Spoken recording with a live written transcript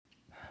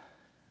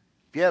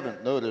If you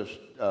haven't noticed,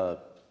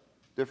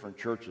 different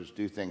churches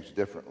do things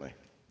differently.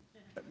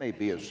 That may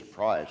be a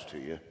surprise to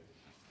you.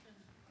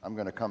 I'm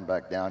going to come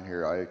back down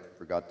here. I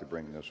forgot to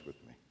bring this with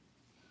me.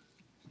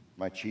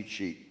 My cheat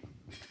sheet.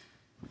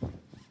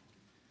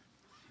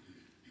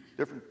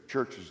 Different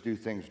churches do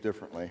things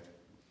differently.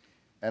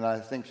 And I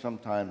think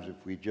sometimes if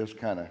we just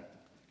kind of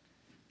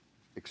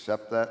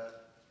accept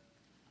that,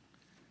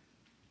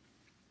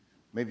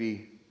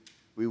 maybe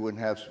we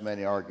wouldn't have so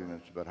many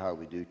arguments about how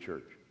we do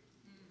church.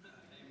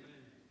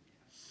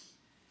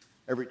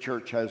 Every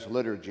church has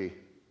liturgy.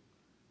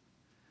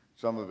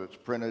 Some of it's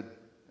printed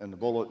in the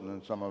bulletin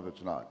and some of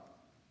it's not.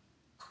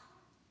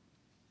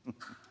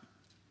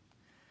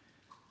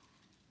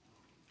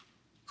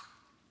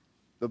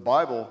 The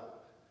Bible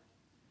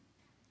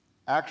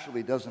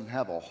actually doesn't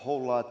have a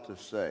whole lot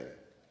to say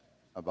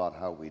about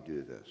how we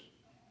do this.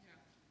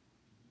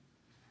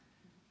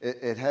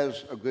 It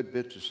has a good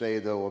bit to say,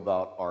 though,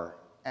 about our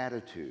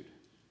attitude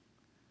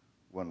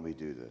when we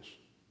do this.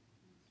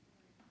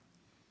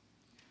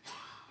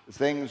 The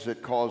things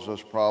that cause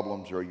us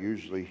problems are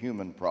usually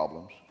human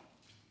problems.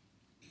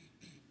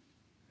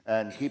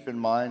 And keep in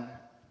mind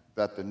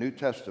that the New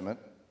Testament,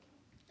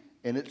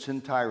 in its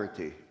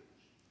entirety,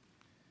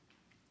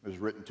 is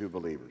written to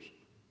believers.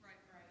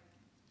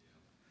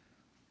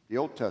 The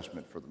Old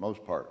Testament, for the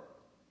most part,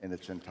 in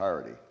its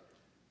entirety,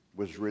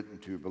 was written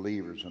to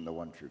believers in the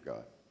one true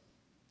God.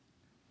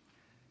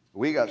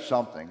 We got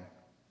something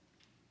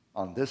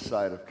on this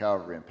side of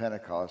Calvary and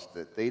Pentecost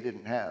that they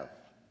didn't have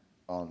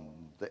on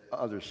the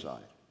other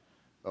side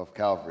of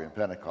Calvary and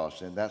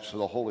Pentecost, and that's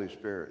the Holy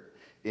Spirit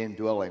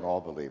indwelling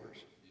all believers.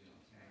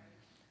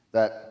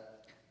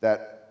 That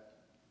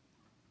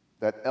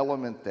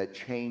element that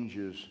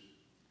changes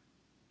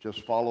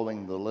just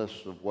following the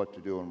list of what to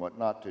do and what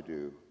not to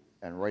do,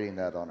 and writing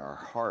that on our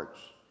hearts,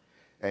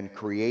 and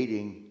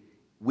creating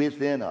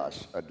within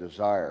us a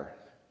desire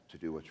to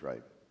do what's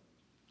right.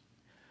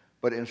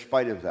 But in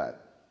spite of that,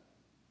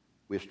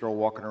 we're still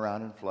walking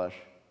around in flesh.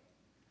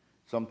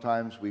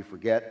 Sometimes we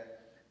forget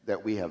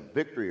that we have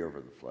victory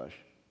over the flesh,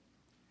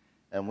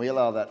 and we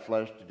allow that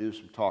flesh to do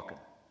some talking,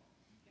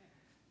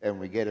 and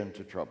we get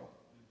into trouble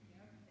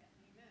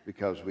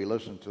because we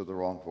listen to the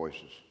wrong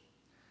voices.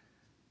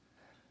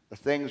 The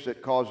things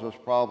that cause us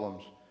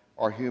problems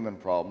are human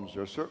problems.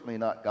 They're certainly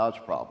not God's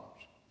problems.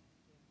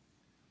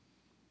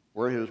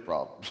 We're His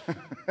problems.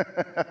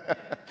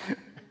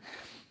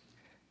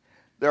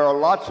 There are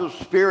lots of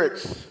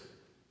spirits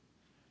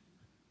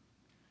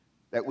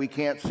that we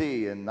can't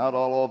see, and not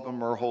all of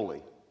them are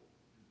holy. Amen.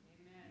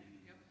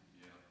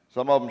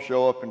 Some of them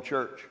show up in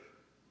church.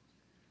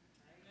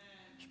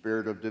 Amen.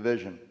 Spirit of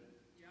division,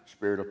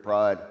 spirit of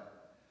pride,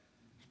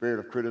 spirit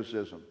of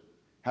criticism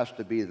has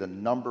to be the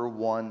number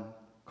one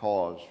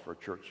cause for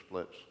church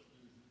splits.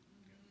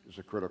 Is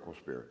a critical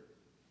spirit.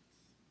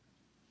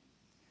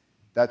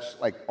 That's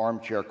like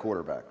armchair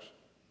quarterbacks,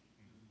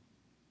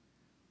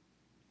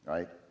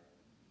 right?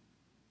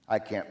 I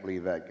can't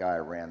believe that guy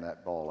ran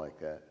that ball like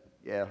that.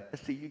 Yeah,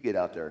 let's see you get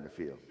out there in the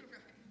field.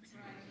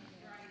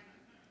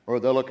 Or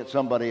they'll look at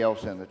somebody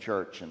else in the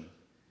church and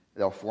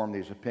they'll form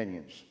these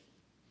opinions.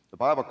 The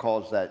Bible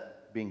calls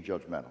that being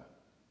judgmental.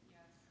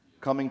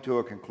 Coming to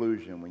a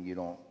conclusion when you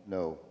don't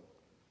know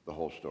the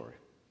whole story.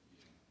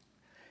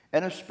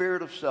 And a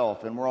spirit of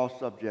self, and we're all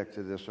subject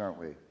to this, aren't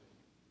we?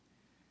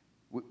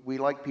 We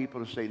like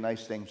people to say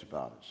nice things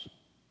about us.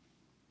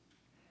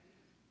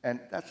 And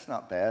that's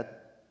not bad.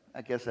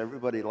 I guess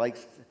everybody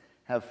likes to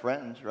have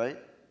friends, right?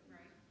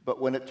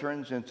 But when it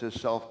turns into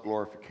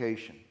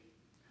self-glorification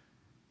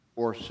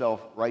or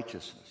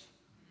self-righteousness,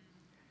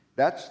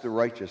 that's the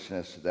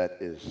righteousness that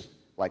is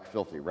like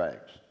filthy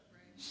rags.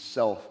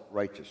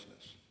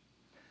 Self-righteousness.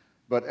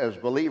 But as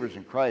believers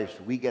in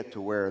Christ, we get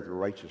to wear the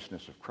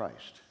righteousness of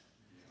Christ.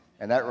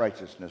 And that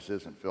righteousness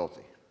isn't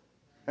filthy.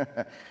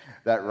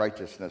 That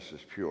righteousness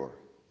is pure.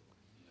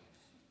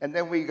 And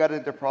then we got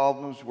into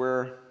problems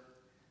where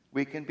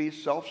we can be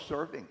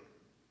self-serving.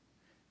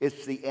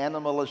 It's the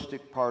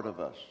animalistic part of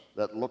us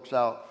that looks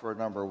out for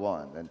number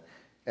one.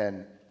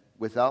 And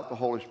without the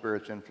Holy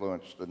Spirit's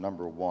influence, the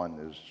number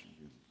one is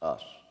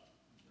us.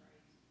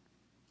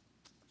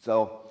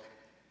 So,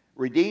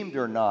 redeemed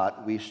or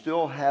not, we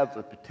still have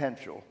the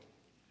potential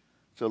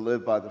to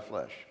live by the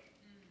flesh.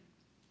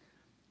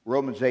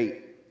 Romans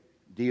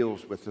 8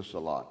 deals with this a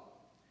lot.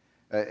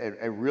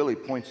 It really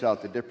points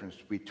out the difference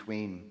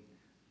between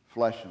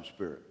flesh and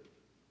spirit.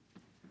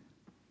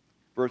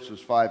 Verses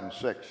 5 and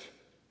 6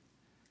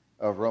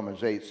 of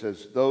Romans 8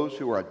 says, those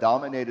who are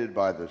dominated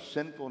by the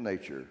sinful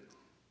nature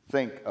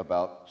think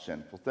about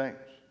sinful things.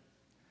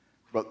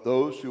 But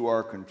those who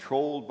are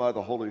controlled by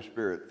the Holy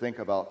Spirit think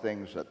about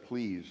things that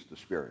please the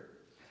Spirit.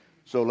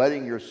 So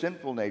letting your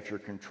sinful nature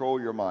control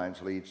your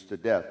minds leads to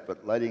death,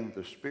 but letting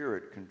the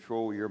Spirit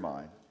control your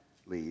mind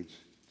leads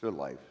to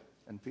life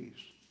and peace.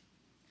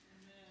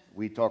 Amen.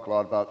 We talk a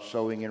lot about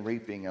sowing and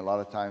reaping, and a lot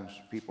of times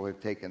people have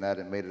taken that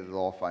and made it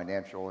all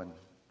financial,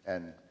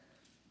 and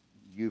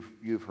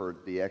you've heard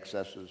the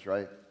excesses,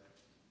 right?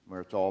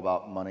 Where it's all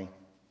about money.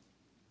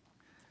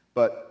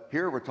 But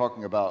here we're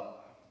talking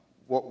about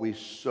what we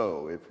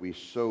sow. If we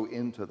sow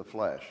into the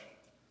flesh,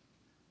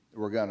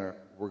 we're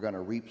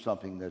gonna reap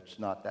something that's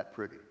not that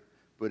pretty.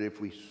 But if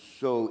we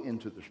sow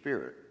into the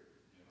Spirit,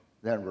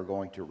 then we're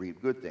going to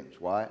reap good things.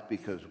 Why?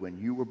 Because when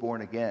you were born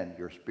again,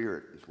 your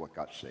spirit is what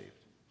got saved.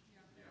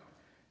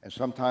 And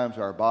sometimes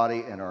our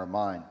body and our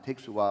mind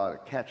takes a while to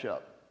catch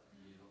up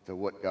to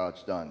what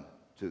God's done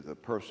to the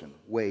person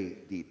way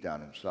deep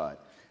down inside.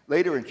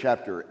 Later in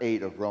chapter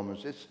 8 of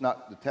Romans, it's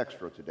not the text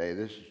for today.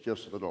 This is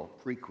just a little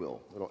prequel,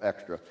 a little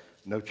extra,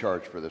 no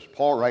charge for this.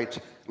 Paul writes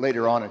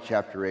later on in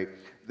chapter 8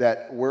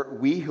 that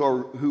we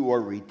who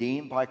are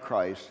redeemed by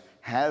Christ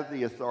have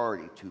the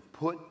authority to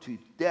put to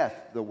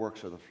death the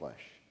works of the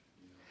flesh.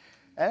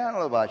 And I don't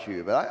know about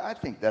you, but I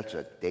think that's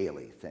a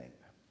daily thing.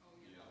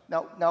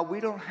 Now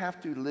we don't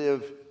have to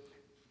live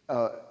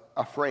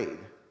afraid.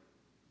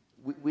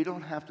 We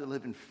don't have to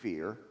live in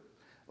fear.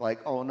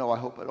 Like, oh no, I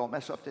hope I don't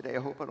mess up today. I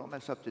hope I don't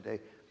mess up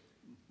today.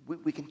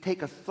 We can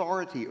take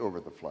authority over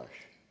the flesh.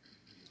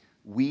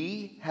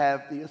 We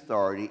have the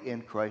authority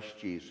in Christ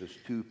Jesus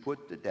to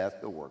put to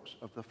death the works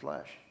of the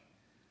flesh.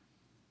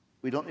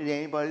 We don't need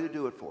anybody to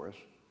do it for us.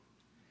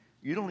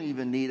 You don't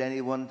even need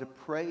anyone to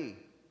pray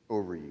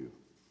over you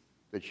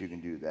that you can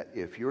do that.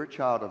 If you're a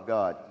child of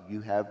God, you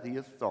have the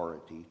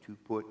authority to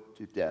put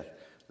to death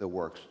the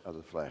works of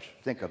the flesh.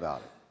 Think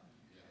about it.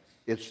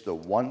 It's the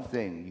one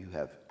thing you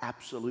have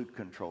absolute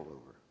control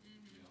over.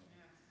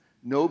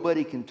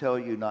 Nobody can tell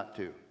you not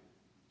to.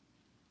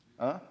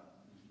 Huh?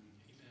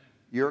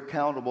 You're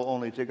accountable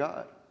only to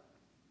God.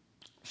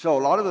 So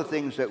a lot of the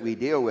things that we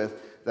deal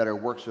with that are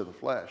works of the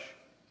flesh,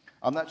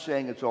 I'm not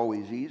saying it's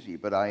always easy,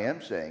 but I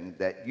am saying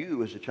that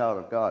you as a child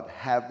of God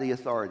have the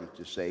authority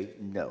to say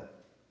no.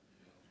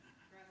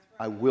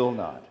 I will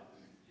not.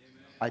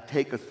 I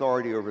take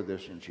authority over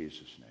this in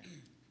Jesus'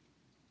 name.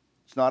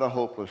 It's not a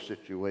hopeless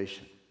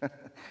situation.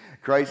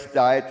 Christ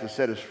died to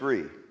set us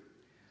free.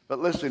 But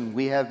listen,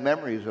 we have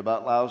memories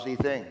about lousy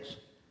things.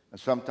 And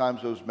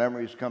sometimes those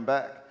memories come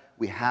back.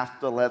 We have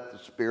to let the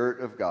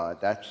Spirit of God,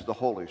 that's the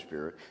Holy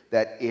Spirit,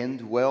 that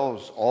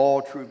indwells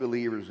all true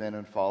believers in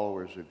and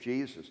followers of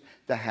Jesus,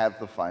 to have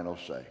the final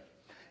say.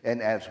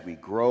 And as we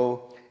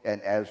grow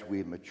and as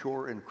we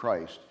mature in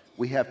Christ,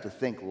 we have to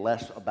think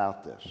less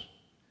about this.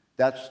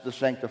 That's the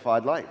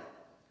sanctified life.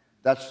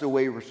 That's the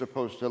way we're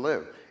supposed to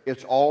live.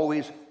 It's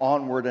always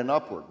onward and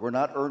upward. We're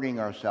not earning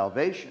our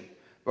salvation,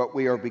 but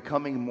we are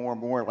becoming more and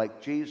more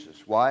like Jesus.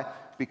 Why?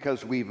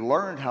 Because we've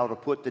learned how to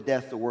put to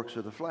death the works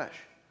of the flesh.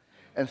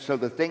 And so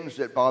the things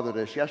that bothered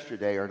us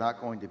yesterday are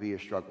not going to be a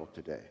struggle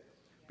today,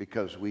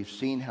 because we've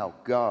seen how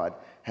God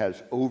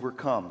has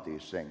overcome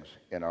these things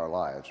in our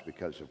lives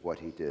because of what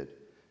he did.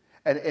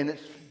 And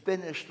it's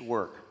finished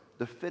work.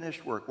 The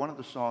finished work. One of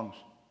the songs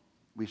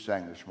we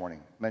sang this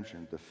morning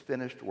mentioned the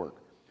finished work.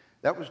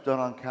 That was done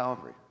on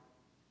Calvary.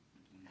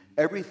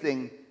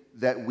 Everything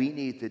that we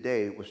need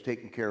today was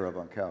taken care of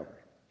on Calvary.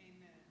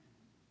 Amen.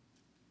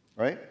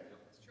 Right?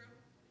 That's true.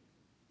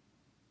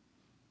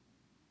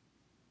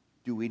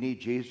 Do we need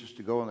Jesus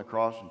to go on the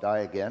cross and die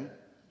again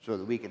so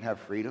that we can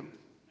have freedom?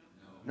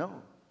 No.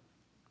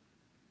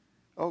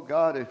 Oh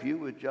God, if you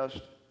would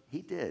just, he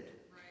did.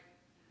 Right.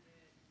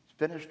 It's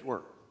finished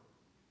work.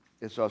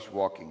 It's us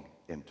walking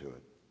into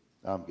it.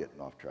 I'm getting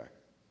off track.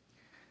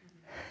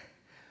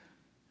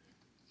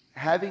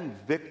 Having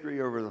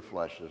victory over the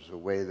flesh is the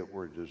way that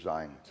we're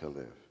designed to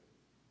live.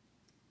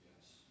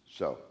 Yes.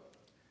 So,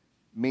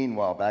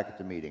 meanwhile, back at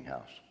the meeting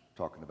house,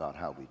 talking about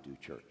how we do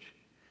church.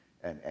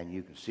 And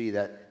you can see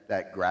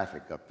that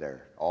graphic up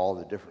there, all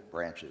the different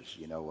branches,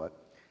 you know what?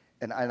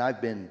 And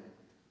I've been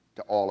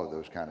to all of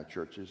those kind of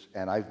churches,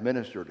 and I've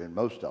ministered in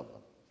most of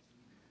them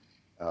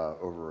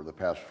over the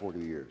past 40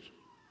 years.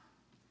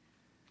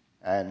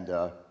 And,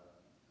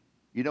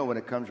 you know, when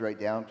it comes right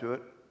down to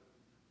it,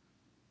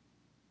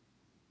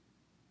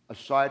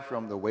 aside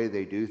from the way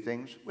they do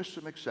things, with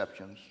some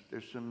exceptions,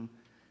 there's some,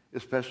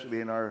 especially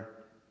in our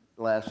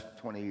last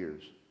 20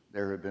 years,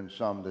 there have been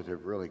some that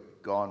have really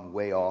gone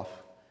way off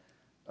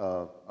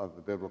of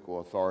the biblical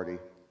authority.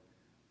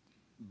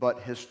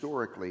 But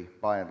historically,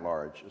 by and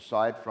large,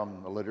 aside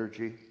from the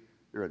liturgy,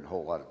 there isn't a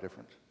whole lot of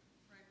difference.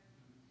 Right.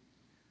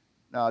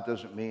 Now, it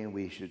doesn't mean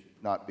we should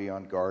not be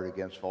on guard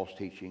against false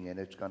teaching, and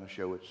it's going to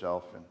show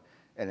itself.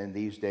 And in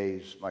these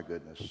days, my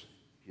goodness,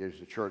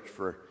 here's a church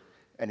for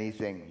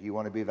anything. You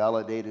want to be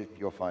validated,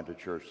 you'll find a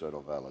church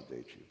that'll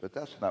validate you. But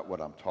that's not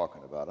what I'm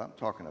talking about. I'm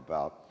talking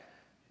about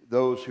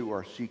those who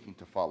are seeking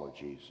to follow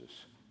Jesus.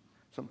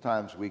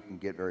 Sometimes we can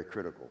get very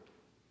critical.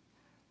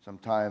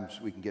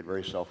 Sometimes we can get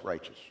very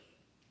self-righteous.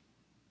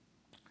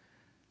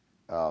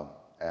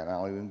 And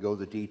I'll even go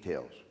the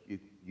details.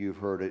 You've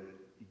heard it.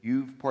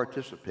 You've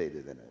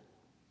participated in it.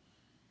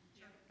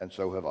 And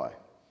so have I.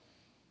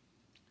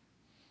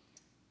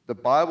 The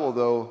Bible,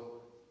 though,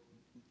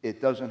 it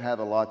doesn't have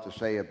a lot to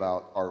say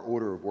about our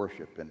order of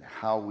worship and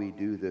how we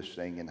do this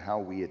thing and how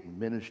we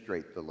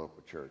administrate the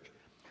local church.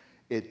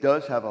 It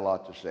does have a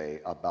lot to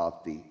say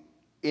about the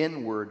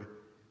inward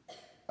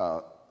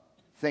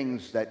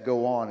things that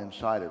go on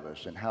inside of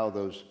us and how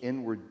those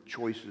inward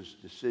choices,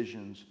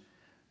 decisions,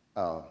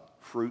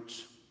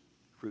 fruits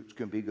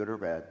can be good or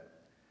bad,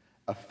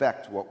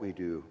 affect what we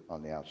do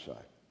on the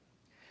outside.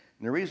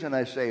 And the reason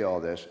I say all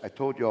this, I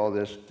told you all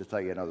this to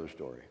tell you another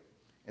story,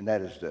 and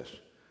that is this.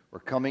 We're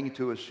coming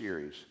to a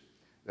series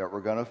that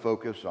we're going to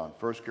focus on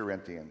 1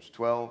 Corinthians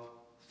 12,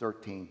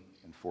 13,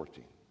 and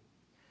 14.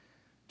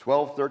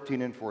 12,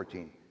 13, and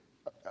 14.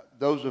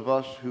 Those of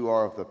us who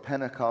are of the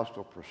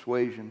Pentecostal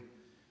persuasion,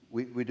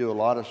 we do a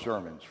lot of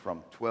sermons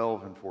from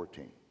 12 and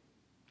 14.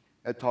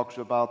 It talks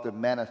about the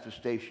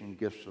manifestation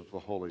gifts of the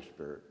Holy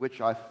Spirit,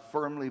 which I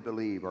firmly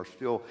believe are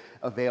still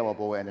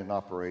available and in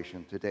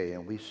operation today.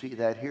 And we see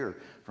that here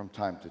from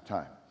time to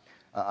time.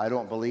 I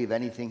don't believe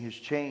anything has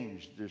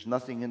changed. There's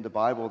nothing in the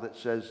Bible that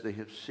says they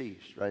have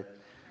ceased, right?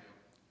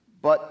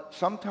 But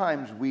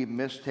sometimes we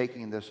miss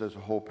taking this as a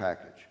whole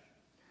package.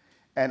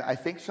 And I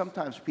think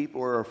sometimes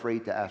people are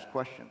afraid to ask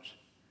questions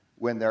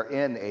when they're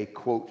in a,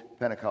 quote,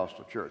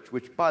 Pentecostal church,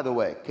 which, by the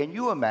way, can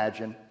you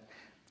imagine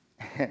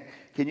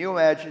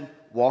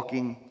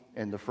walking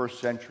in the first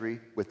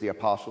century with the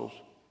apostles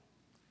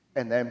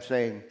and them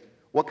saying,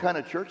 what kind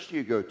of church do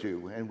you go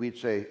to? And we'd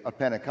say, a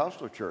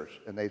Pentecostal church.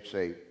 And they'd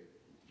say,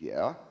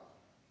 yeah.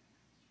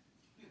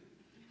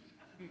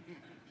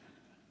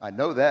 I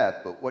know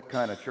that, but what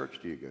kind of church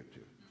do you go to?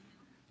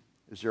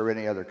 Is there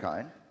any other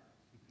kind?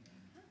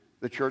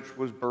 The church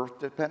was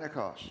birthed at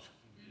Pentecost.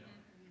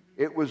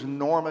 It was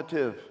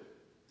normative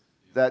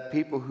that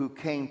people who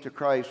came to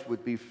Christ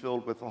would be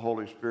filled with the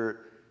Holy Spirit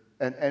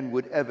and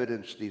would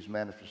evidence these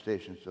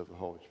manifestations of the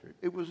Holy Spirit.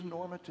 It was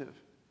normative.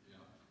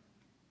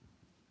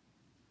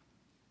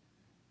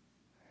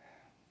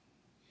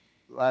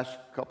 The last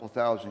couple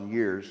thousand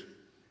years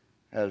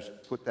has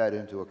put that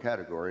into a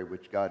category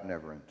which God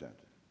never intended.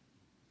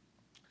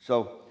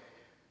 So,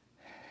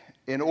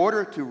 in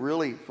order to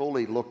really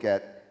fully look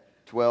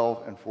at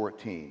 12 and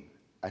 14,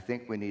 I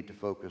think we need to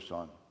focus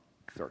on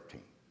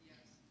 13.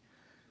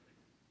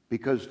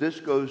 Because this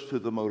goes to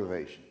the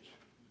motivations.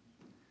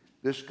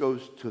 This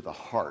goes to the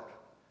heart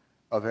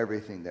of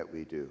everything that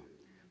we do.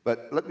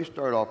 But let me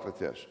start off with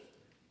this.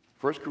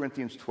 1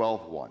 Corinthians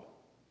 12:1.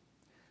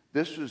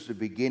 This is the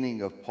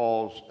beginning of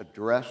Paul's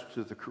address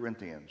to the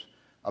Corinthians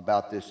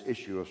about this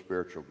issue of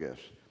spiritual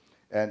gifts.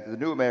 And the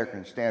New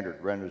American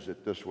Standard renders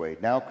it this way.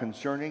 Now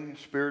concerning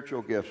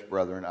spiritual gifts,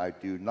 brethren, I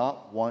do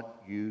not want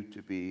you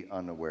to be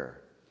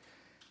unaware.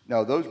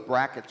 Now those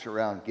brackets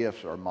around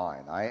gifts are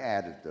mine. I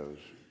added those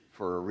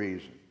for a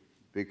reason.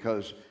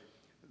 Because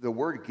the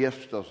word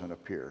gifts doesn't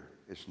appear.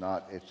 It's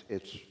not,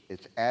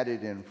 it's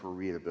added in for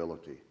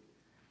readability.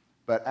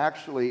 But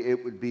actually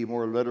it would be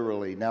more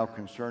literally, now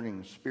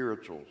concerning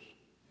spirituals.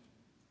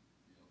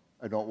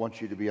 I don't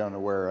want you to be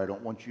unaware. I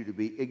don't want you to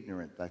be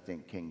ignorant, I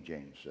think King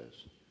James says.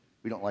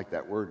 We don't like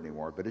that word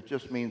anymore, but it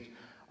just means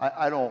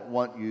I don't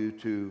want you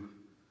to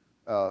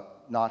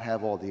not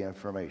have all the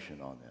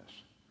information on this.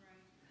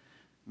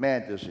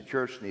 Man, does the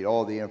church need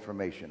all the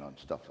information on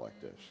stuff like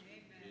this?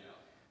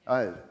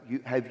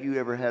 Have you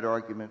ever had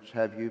arguments?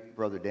 Have you,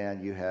 Brother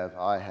Dan? You have.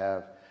 I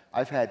have.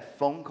 I've had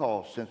phone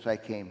calls since I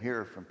came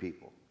here from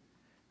people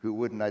who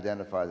wouldn't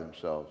identify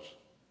themselves,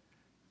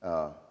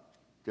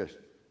 just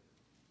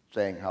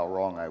saying how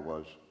wrong I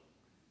was,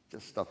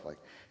 just stuff like,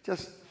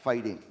 just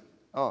fighting.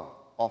 Oh,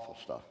 awful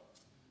stuff.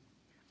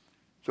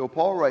 So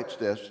Paul writes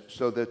this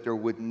so that there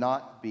would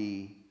not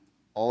be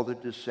all the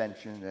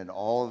dissension and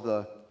all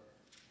the,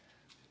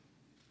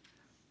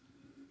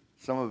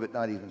 some of it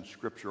not even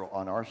scriptural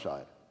on our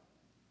side,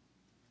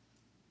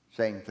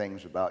 saying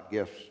things about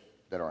gifts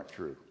that aren't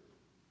true.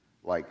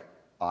 Like,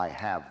 I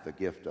have the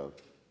gift of.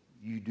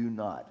 You do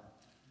not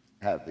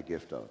have the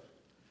gift of.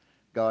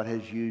 God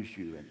has used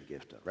you in the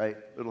gift of, right?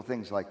 Little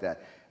things like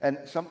that. And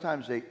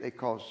sometimes it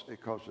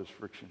causes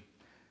friction.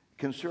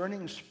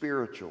 Concerning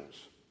spirituals,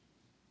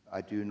 I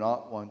do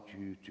not want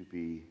you to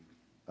be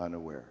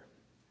unaware.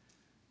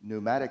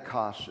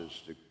 Pneumatikos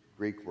is the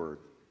Greek word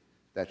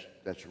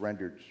that's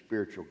rendered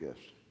spiritual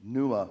gifts.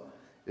 Pneuma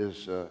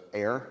is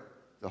air,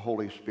 the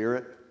Holy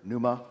Spirit.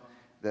 Pneuma,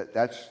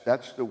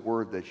 that's the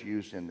word that's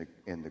used in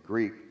the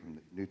Greek, in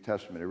the New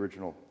Testament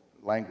original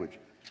language,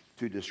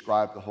 to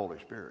describe the Holy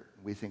Spirit.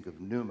 We think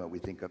of pneuma, we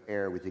think of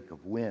air, we think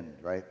of wind,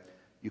 right?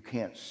 You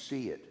can't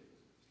see it.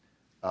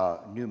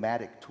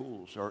 Pneumatic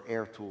tools are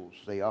air tools.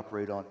 They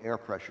operate on air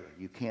pressure.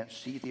 You can't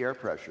see the air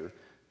pressure,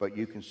 but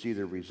you can see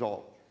the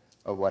result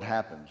of what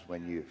happens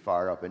when you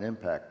fire up an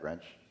impact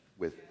wrench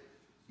with,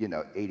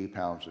 80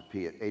 pounds of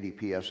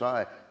 80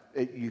 psi.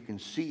 You can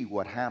see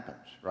what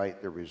happens,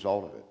 right? The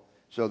result of it.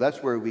 So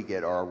that's where we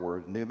get our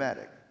word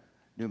pneumatic.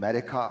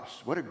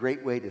 Pneumatikos. What a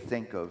great way to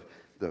think of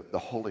the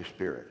Holy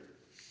Spirit.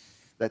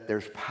 That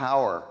there's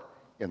power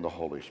in the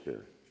Holy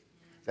Spirit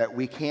that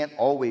we can't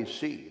always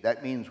see.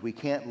 That means we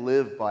can't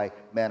live by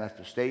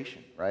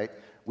manifestation, right?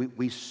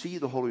 We see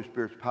the Holy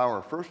Spirit's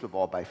power, first of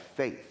all, by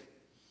faith.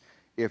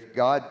 If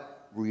God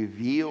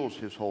reveals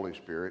his Holy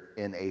Spirit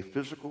in a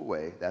physical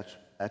way, that's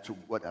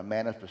what a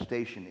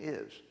manifestation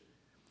is,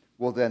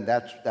 well, then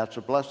that's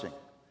a blessing.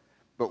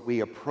 But we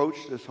approach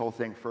this whole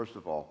thing, first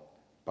of all,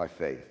 by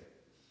faith.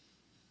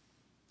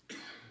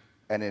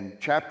 And in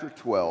chapter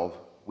 12,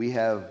 we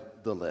have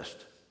the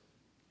list.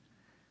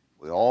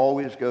 We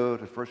always go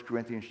to 1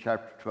 Corinthians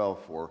chapter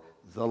 12 for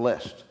the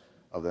list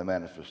of the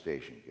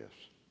manifestation gifts.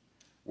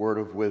 Word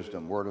of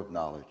wisdom, word of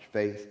knowledge,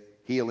 faith,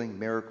 healing,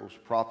 miracles,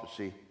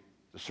 prophecy,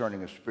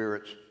 discerning of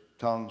spirits,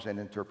 tongues, and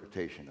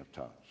interpretation of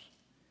tongues.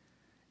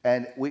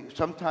 And we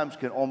sometimes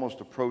can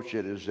almost approach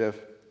it as if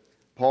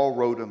Paul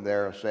wrote them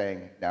there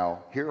saying,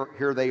 now,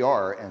 here they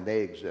are and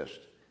they exist.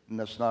 And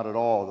that's not at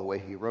all the way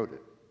he wrote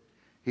it.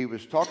 He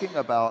was talking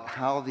about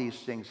how these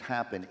things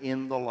happen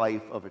in the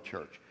life of a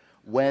church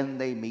when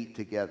they meet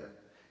together.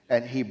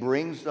 And he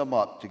brings them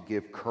up to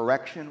give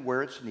correction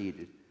where it's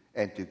needed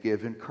and to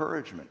give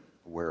encouragement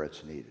where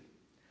it's needed.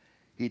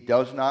 He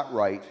does not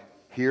write,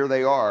 here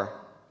they are,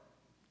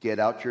 get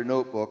out your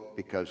notebook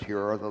because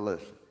here are the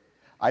lists.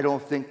 I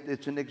don't think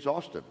it's an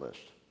exhaustive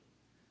list.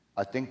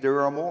 I think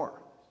there are more.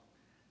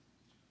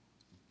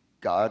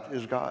 God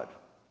is God.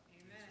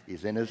 Amen.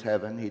 He's in his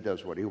heaven. He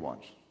does what he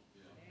wants. Amen.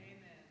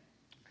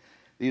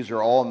 These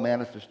are all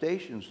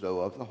manifestations, though,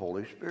 of the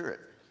Holy Spirit.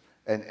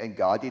 And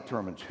God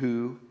determines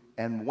who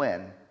and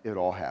when it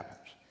all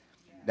happens.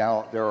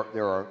 Now,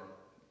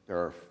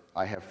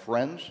 I have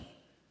friends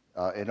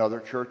in other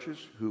churches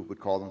who would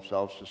call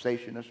themselves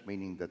cessationists,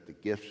 meaning that the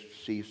gifts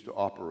cease to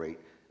operate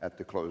at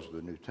the close of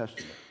the New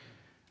Testament.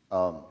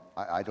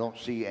 I don't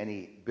see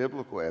any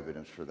biblical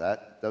evidence for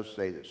that. It does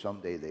say that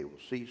someday they will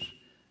cease,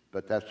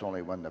 but that's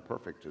only when the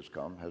perfect has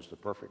come. Has the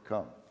perfect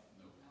come?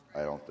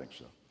 I don't think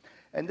so.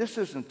 And this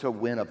isn't to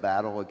win a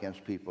battle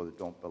against people that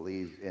don't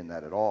believe in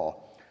that at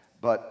all,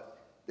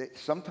 but it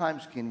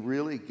sometimes can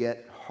really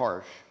get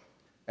harsh,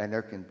 and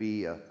there can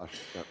be a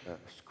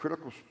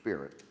critical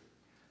spirit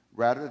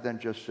rather than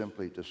just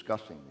simply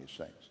discussing these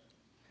things.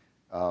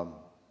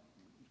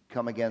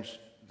 Come against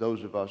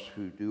those of us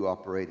who do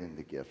operate in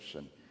the gifts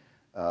and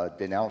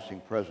denouncing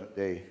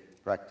present-day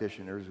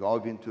practitioners, all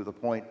even to the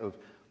point of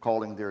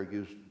calling their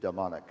use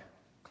demonic,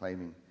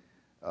 claiming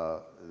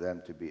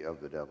them to be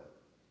of the devil.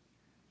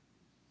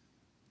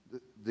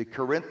 The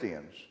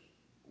Corinthians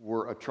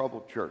were a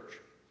troubled church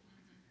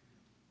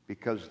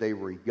because they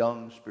were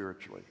young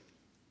spiritually.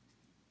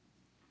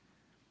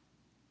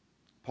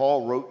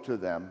 Paul wrote to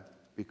them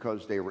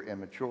because they were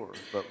immature.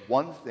 But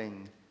one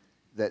thing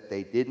that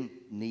they didn't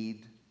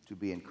need to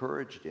be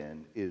encouraged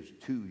in is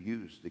to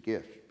use the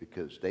gifts,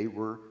 because they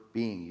were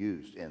being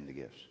used in the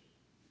gifts.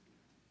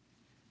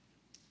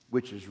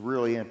 Which is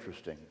really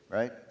interesting,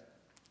 right?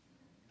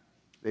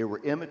 They were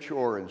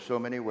immature in so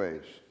many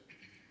ways.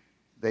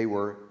 They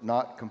were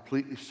not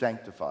completely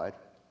sanctified.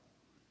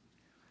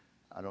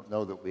 I don't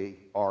know that we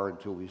are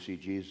until we see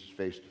Jesus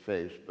face to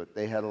face, but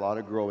they had a lot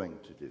of growing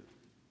to do.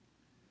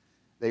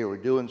 They were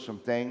doing some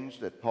things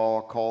that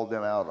Paul called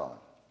them out on.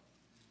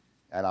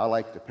 And I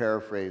like to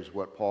paraphrase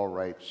what Paul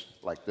writes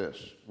like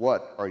this: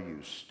 what, are you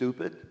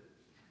stupid?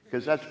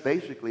 Because that's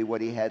basically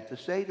what he had to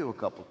say to a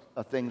couple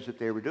of things that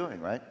they were doing,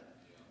 right?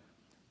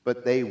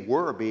 But they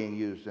were being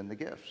used in the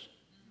gifts.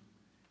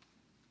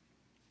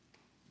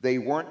 They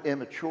weren't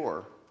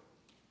immature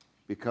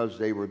because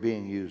they were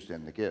being used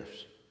in the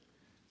gifts.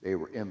 They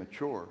were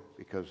immature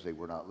because they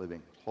were not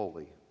living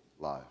holy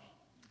lives.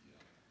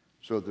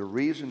 So the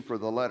reason for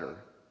the letter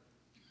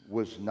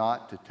was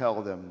not to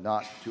tell them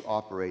not to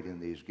operate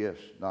in these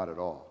gifts, not at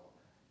all.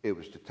 It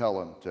was to tell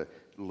them to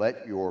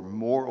let your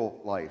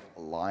moral life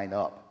line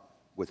up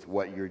with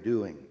what you're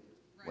doing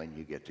when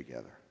you get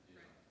together.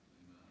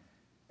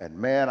 And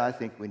man, I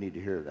think we need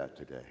to hear that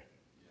today.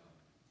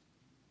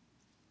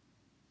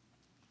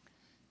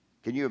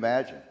 Can you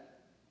imagine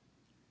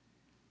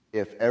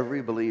if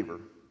every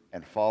believer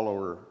and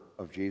follower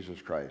of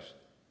Jesus Christ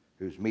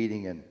who's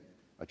meeting in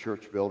a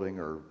church building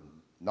or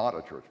not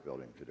a church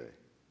building today,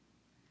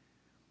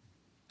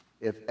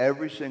 if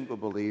every single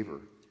believer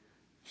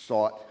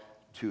sought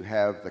to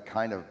have the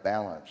kind of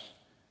balance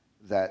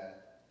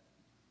that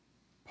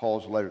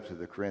Paul's letter to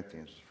the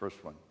Corinthians, the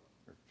first one,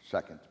 or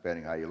second,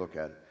 depending how you look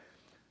at it,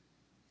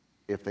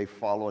 if they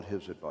followed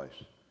his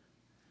advice,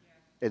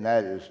 and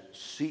that is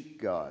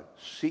seek God,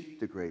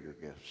 seek the greater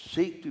gifts,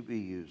 seek to be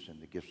used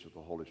in the gifts of the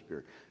Holy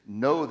Spirit.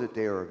 Know that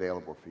they are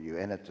available for you.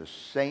 And at the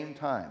same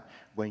time,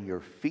 when your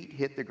feet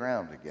hit the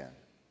ground again,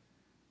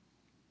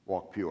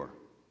 walk pure.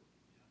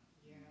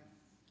 Yes.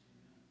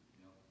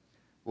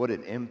 What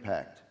an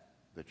impact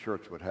the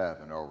church would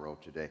have in our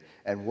world today.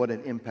 And what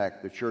an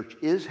impact the church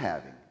is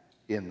having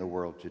in the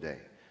world today.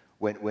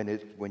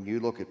 When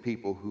you look at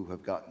people who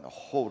have gotten a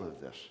hold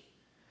of this,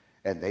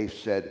 and they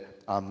said,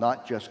 I'm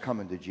not just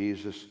coming to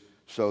Jesus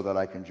so that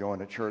I can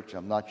join a church.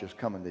 I'm not just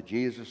coming to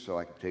Jesus so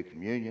I can take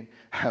communion.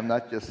 I'm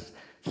not just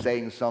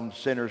saying some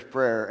sinner's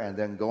prayer and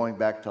then going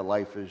back to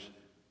life as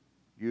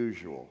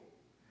usual.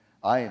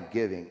 I am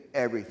giving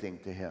everything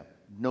to him,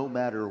 no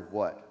matter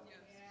what. Yes.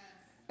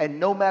 And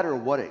no matter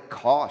what it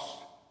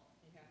costs.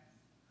 Yes.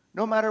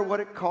 No matter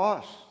what it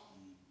costs.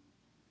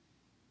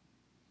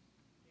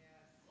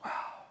 Yes. Wow.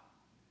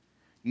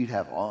 You'd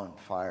have on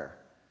fire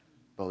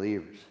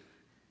believers.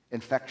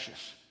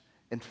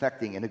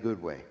 Infecting in a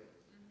good way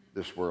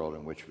this world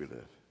in which we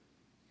live.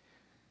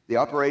 The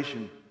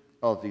operation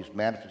of these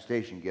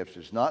manifestation gifts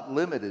is not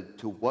limited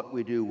to what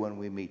we do when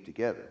we meet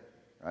together,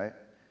 right?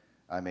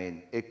 I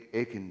mean,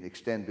 it can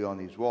extend beyond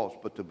these walls,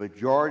 but the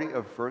majority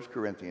of 1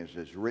 Corinthians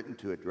is written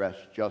to address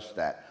just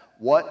that,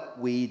 what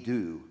we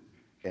do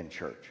in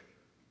church.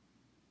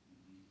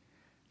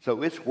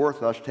 So it's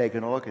worth us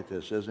taking a look at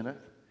this, isn't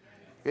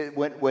it?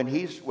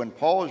 When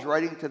Paul is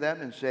writing to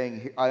them and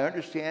saying, I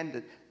understand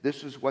that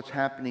this is what's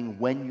happening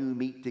when you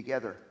meet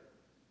together.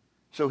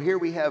 So here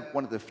we have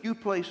one of the few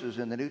places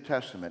in the New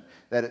Testament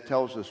that it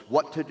tells us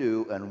what to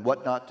do and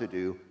what not to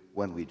do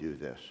when we do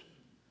this.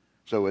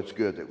 So it's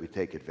good that we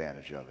take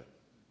advantage of it.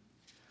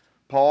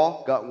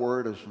 Paul got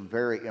word of some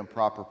very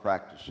improper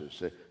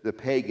practices. The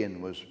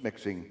pagan was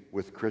mixing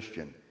with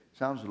Christian.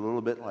 Sounds a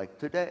little bit like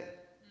today.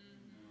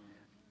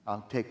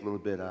 I'll take a little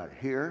bit out of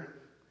here.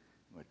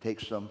 I'm going to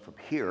take some from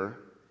here.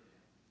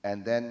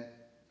 And then,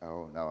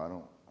 oh, no, I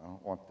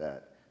don't want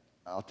that.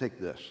 I'll take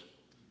this.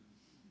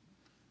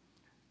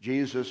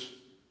 Jesus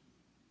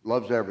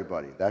loves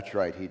everybody. That's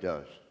right, he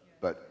does.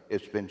 But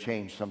it's been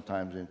changed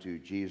sometimes into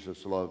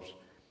Jesus loves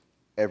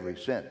every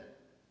sin.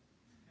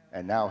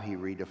 And now he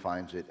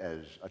redefines it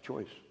as a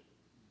choice.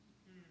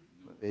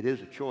 It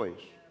is a choice,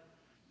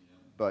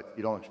 but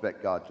you don't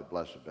expect God to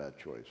bless a bad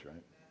choice, right?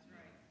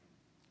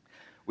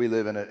 We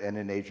live in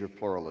an age of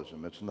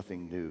pluralism. It's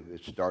nothing new.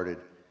 It started,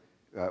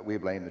 we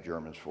blame the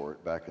Germans for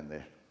it back in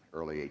the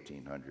early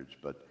 1800s,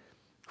 but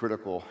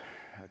critical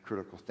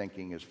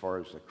thinking as far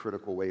as a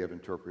critical way of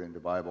interpreting the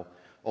Bible,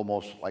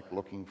 almost like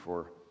looking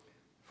for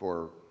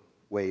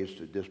ways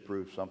to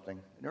disprove something.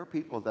 And there are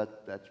people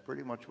that's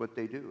pretty much what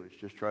they do, is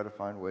just try to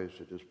find ways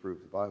to disprove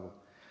the Bible.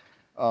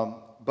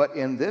 But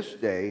in this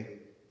day,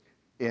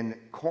 in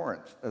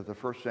Corinth of the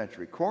first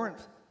century,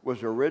 Corinth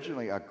was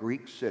originally a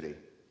Greek city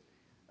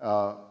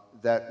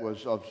that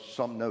was of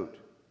some note.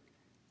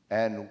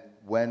 And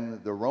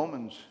when the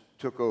Romans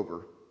took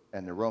over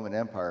and the Roman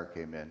Empire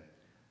came in,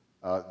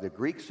 the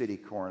Greek city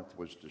Corinth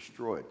was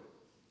destroyed.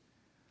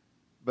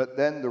 But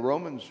then the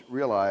Romans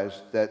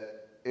realized that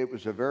it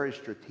was a very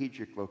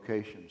strategic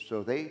location.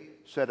 So they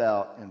set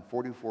out in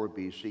 44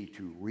 BC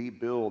to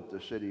rebuild the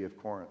city of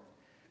Corinth.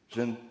 It's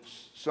in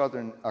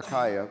southern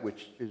Achaia,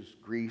 which is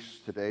Greece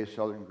today,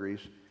 southern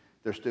Greece.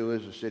 There still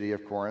is a city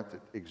of Corinth.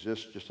 It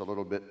exists just a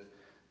little bit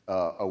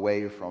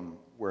away from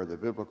where the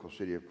biblical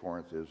city of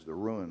Corinth is. The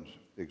ruins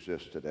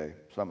exist today,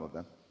 some of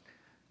them.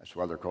 That's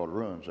why they're called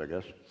ruins, I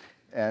guess.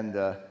 And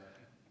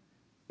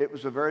it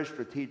was a very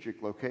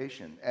strategic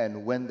location.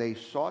 And when they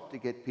sought to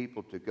get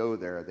people to go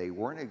there, they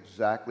weren't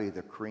exactly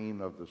the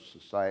cream of the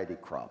society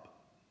crop.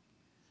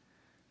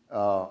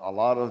 A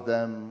lot of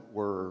them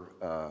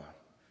were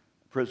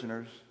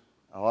prisoners.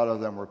 A lot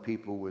of them were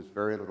people with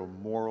very little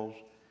morals.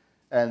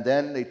 And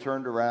then they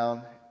turned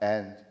around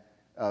and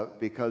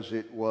because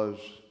it was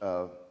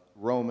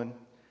Roman,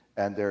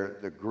 and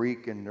the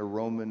Greek and the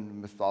Roman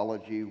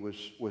mythology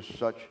was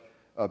such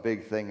a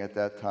big thing at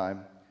that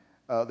time,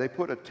 they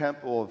put a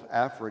temple of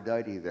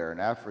Aphrodite there,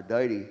 and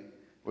Aphrodite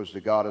was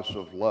the goddess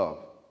of love,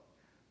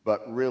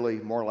 but really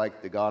more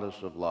like the goddess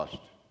of lust.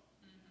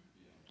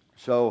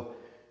 So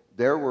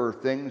there were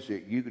things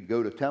that you could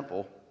go to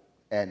temple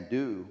and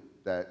do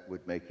that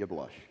would make you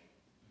blush.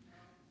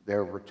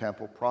 There were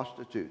temple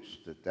prostitutes,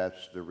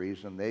 that's the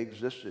reason they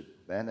existed,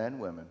 men and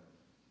women,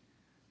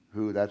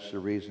 that's the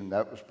reason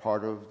that was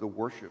part of the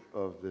worship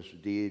of this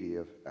deity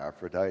of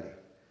Aphrodite.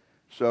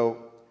 So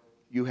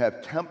you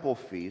have temple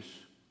feasts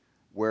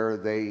where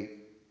they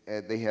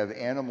have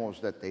animals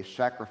that they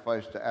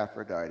sacrifice to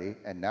Aphrodite,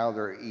 and now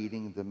they're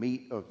eating the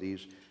meat of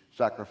these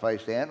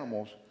sacrificed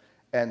animals,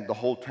 and the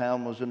whole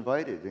town was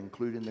invited,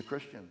 including the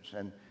Christians.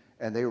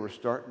 And they were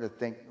starting to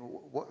think,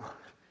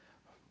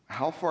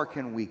 how far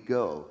can we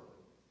go?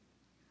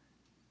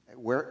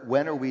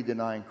 When are we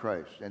denying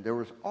Christ? And there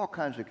was all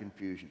kinds of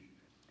confusion.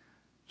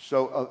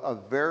 So a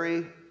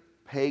very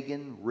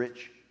pagan,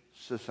 rich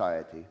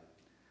society,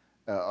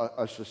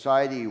 a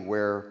society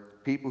where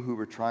people who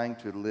were trying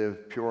to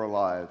live pure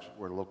lives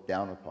were looked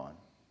down upon.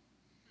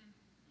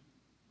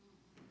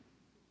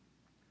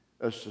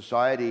 A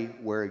society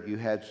where you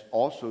had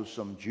also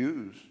some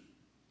Jews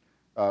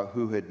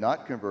who had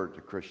not converted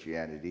to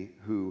Christianity,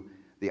 who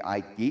the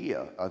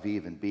idea of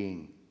even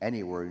being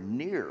anywhere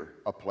near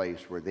a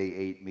place where they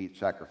ate meat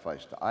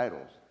sacrificed to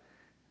idols,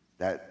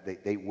 that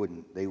they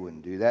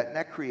wouldn't do that. And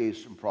that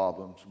creates some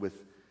problems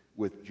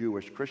with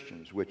Jewish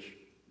Christians, which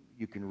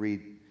you can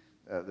read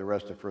the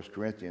rest of 1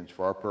 Corinthians.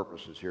 For our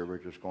purposes here, we're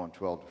just going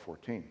 12 to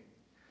 14.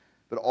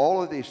 But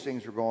all of these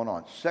things are going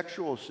on.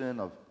 Sexual sin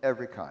of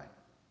every kind.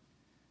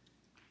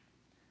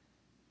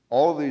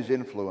 All of these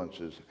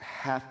influences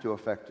have to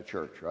affect the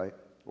church, right?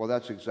 Well,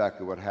 that's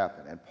exactly what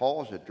happened. And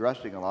Paul is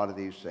addressing a lot of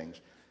these things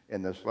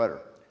in this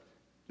letter.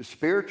 The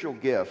spiritual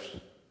gifts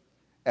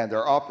and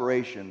their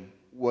operation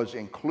was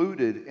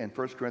included in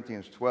 1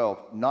 Corinthians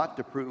 12, not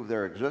to prove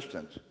their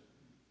existence,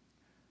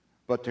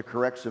 but to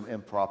correct some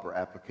improper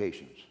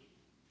applications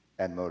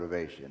and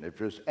motivation. If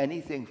there's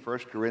anything 1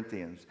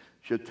 Corinthians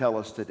should tell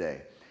us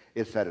today,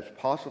 it's that it's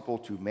possible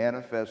to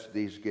manifest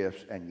these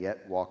gifts and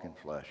yet walk in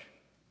flesh.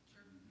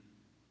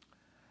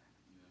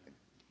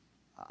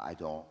 I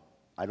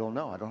don't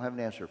know. I don't have an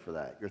answer for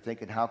that. You're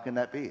thinking, how can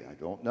that be? I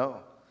don't know.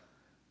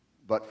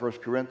 But 1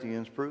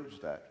 Corinthians proves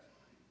that.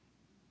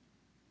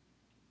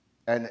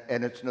 And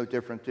it's no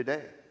different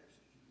today.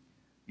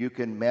 You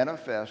can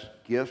manifest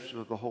gifts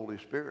of the Holy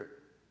Spirit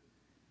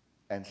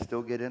and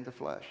still get into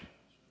flesh.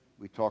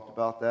 We talked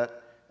about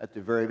that at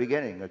the very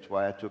beginning. That's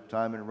why I took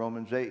time in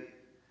Romans 8,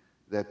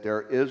 that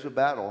there is a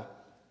battle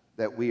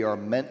that we are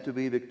meant to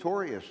be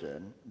victorious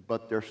in,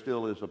 but there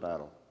still is a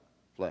battle,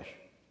 flesh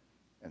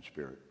and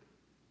spirit.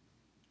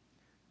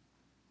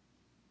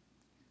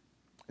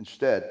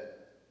 Instead,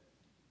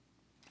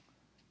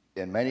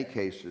 in many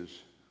cases,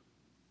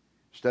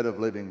 instead of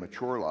living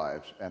mature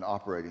lives and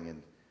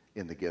operating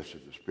in the gifts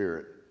of the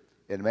Spirit,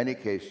 in many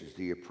cases,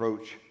 the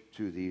approach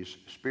to these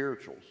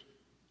spirituals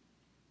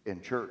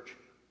in church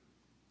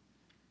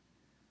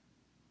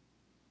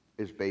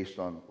is based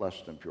on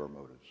less than pure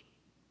motives.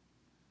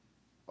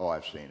 Oh,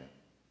 I've seen it.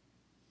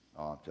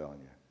 Oh, I'm telling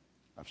you,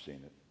 I've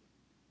seen it.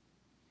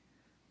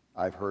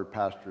 I've heard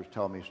pastors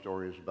tell me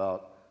stories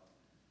about,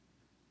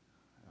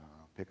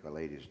 pick a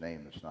lady's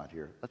name that's not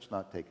here. Let's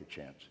not take a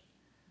chance.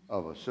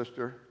 Of a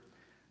sister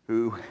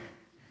who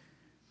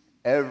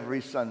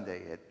every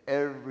Sunday at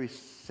every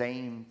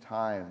same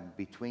time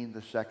between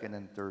the second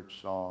and third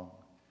song,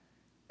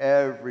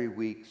 every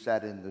week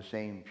sat in the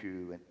same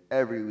pew and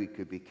every week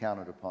could be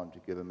counted upon to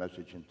give a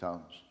message in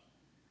tongues.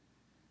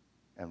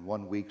 And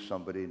one week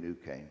somebody new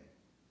came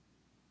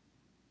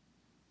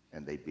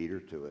and they beat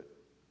her to it.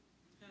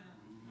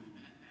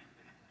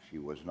 She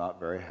was not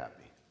very happy.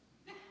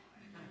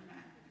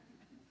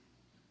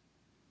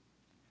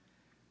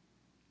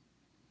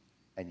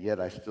 And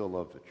yet I still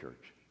love the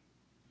church.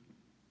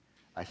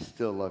 I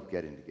still love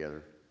getting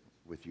together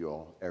with you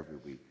all every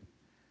week.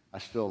 I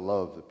still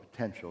love the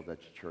potential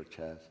that the church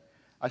has.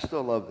 I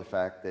still love the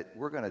fact that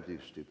we're going to do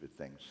stupid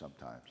things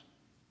sometimes.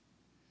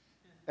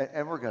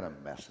 And we're going to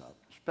mess up,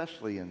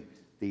 especially in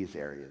these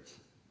areas.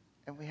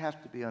 And we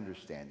have to be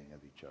understanding of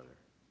each other.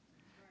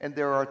 And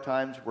there are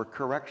times where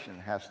correction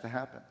has to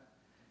happen.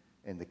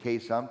 In the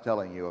case I'm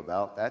telling you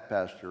about, that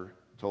pastor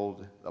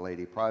told the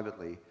lady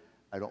privately,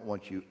 I don't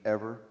want you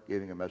ever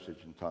giving a message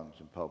in tongues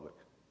in public,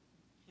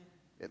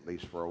 at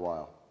least for a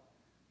while,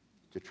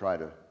 to try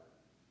to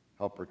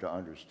help her to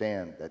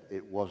understand that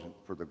it wasn't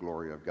for the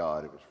glory of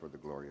God, it was for the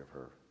glory of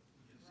her.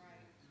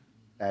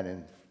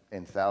 And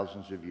in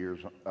thousands of years,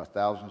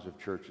 thousands of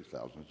churches,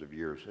 thousands of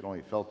years, it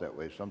only felt that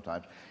way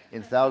sometimes,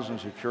 in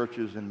thousands of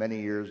churches and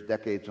many years,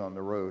 decades on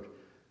the road,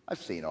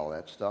 I've seen all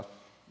that stuff,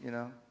 you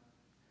know.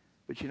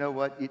 But you know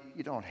what?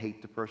 You don't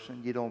hate the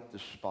person. You don't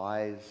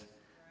despise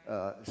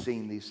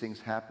seeing these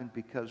things happen,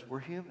 because we're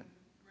human.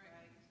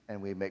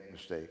 And we make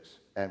mistakes.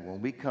 And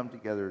when we come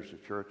together as a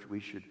church, we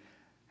should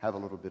have a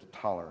little bit of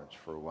tolerance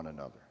for one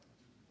another.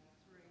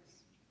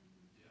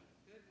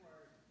 Good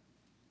word.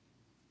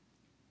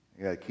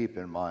 You got to keep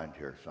in mind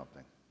here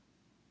something.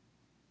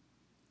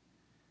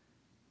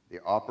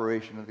 The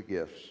operation of the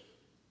gifts,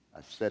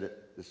 I've said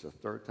it, this is the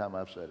third time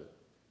I've said it.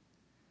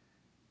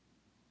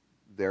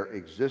 Their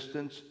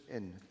existence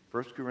in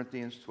 1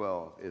 Corinthians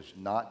 12 is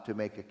not to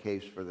make a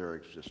case for their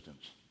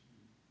existence.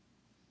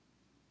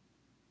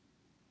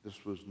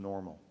 This was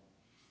normal.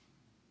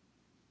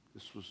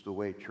 This was the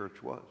way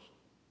church was.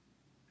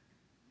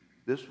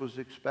 This was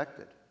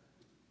expected.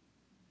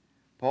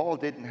 Paul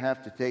didn't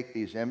have to take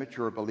these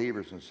immature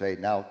believers and say,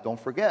 now, don't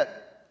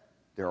forget,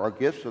 there are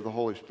gifts of the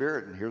Holy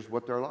Spirit, and here's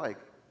what they're like.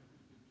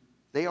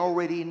 They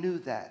already knew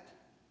that.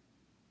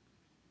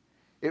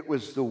 It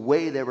was the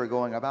way they were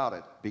going about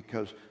it,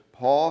 because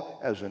Paul,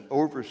 as an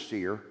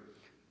overseer,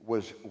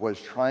 was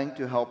trying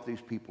to help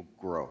these people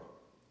grow.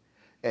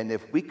 And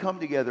if we come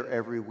together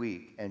every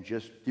week and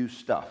just do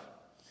stuff,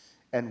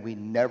 and we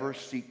never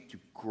seek to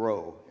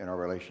grow in our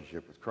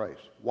relationship with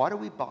Christ, why do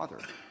we bother?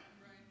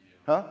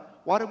 Huh?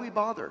 Why do we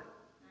bother?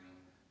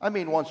 I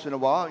mean, once in a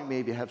while, you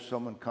maybe have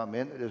someone come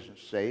in that isn't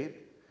saved.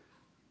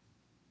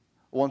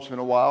 Once in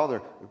a while,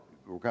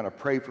 we're going to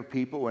pray for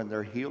people and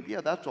they're healed.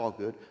 Yeah, that's all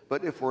good.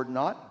 But if we're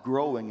not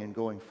growing and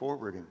going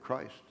forward in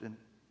Christ, then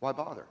why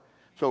bother?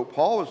 So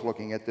Paul was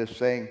looking at this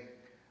saying,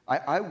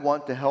 I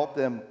want to help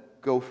them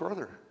go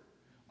further.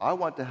 I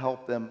want to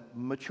help them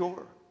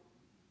mature.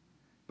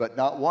 But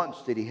not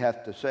once did he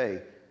have to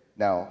say,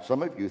 now,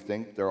 some of you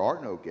think there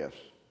are no gifts.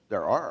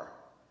 There are.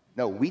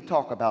 No, we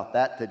talk about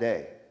that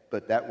today,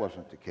 but that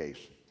wasn't the case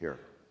here.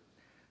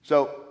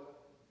 So,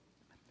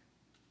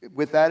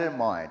 with that in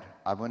mind,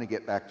 I'm going to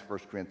get back to 1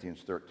 Corinthians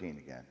 13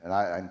 again. And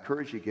I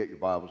encourage you to get your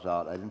Bibles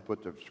out. I didn't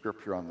put the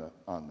scripture on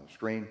the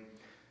screen,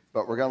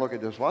 but we're going to look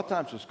at this. A lot of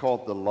times it's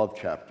called the love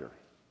chapter.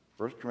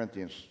 1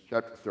 Corinthians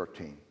chapter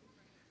 13.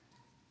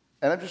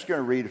 And I'm just going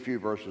to read a few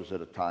verses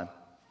at a time.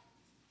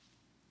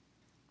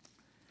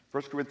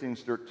 1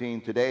 Corinthians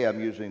 13. Today I'm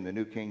using the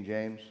New King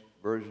James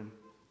Version.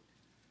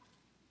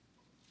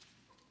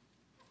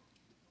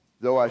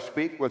 Though I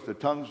speak with the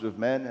tongues of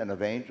men and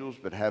of angels,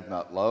 but have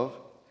not love,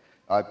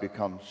 I've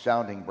become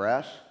sounding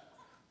brass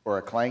or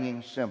a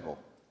clanging cymbal.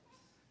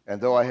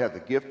 And though I have the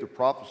gift of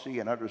prophecy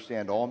and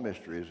understand all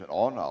mysteries and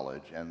all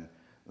knowledge and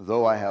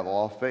Though I have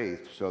all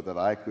faith so that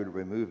I could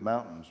remove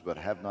mountains, but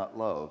have not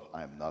love,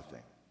 I am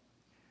nothing.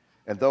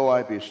 And though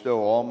I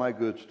bestow all my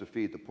goods to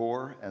feed the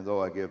poor, and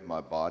though I give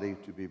my body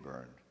to be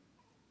burned,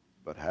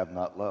 but have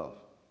not love,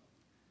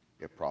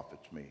 it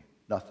profits me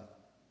nothing.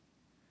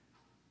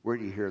 Where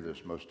do you hear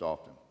this most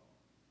often?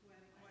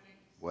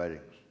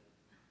 Weddings.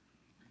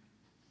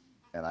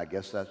 And I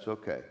guess that's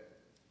okay.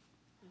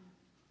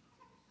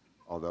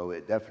 Although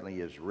it definitely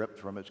is ripped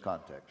from its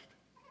context.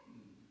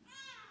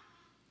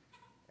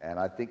 And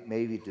I think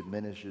maybe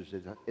diminishes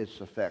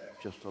its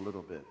effect just a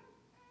little bit.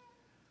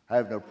 I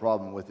have no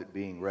problem with it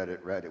being read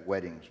at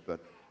weddings, but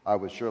I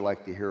would sure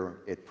like to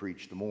hear it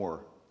preached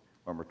more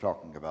when we're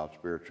talking about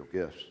spiritual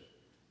gifts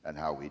and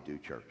how we do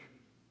church.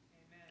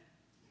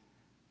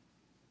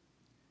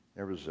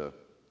 Amen.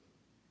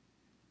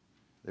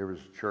 There was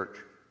a church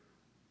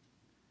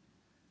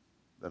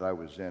that I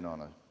was in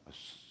on a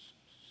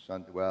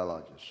Sunday. Well,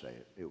 I'll just say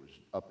it. It was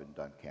up in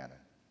Duncannon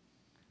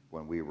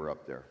when we were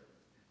up there.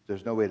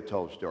 There's no way to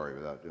tell a story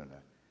without doing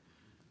that.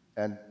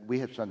 And we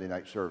had Sunday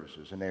night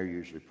services, and they're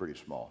usually pretty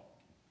small.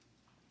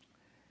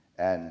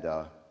 And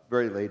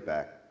very laid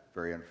back,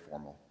 very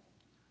informal.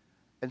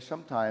 And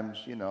sometimes,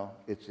 you know,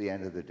 it's the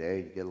end of the day,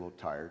 you get a little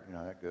tired, you know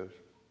how that goes.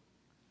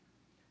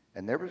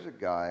 And there was a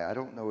guy, I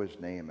don't know his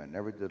name, I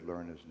never did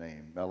learn his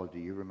name. Melody,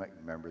 you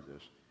remember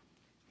this.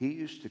 He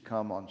used to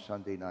come on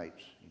Sunday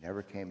nights. He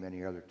never came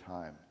any other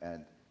time.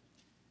 And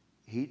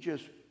he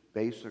just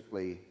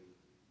basically,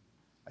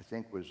 I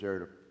think, was there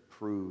to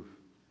prove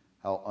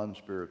how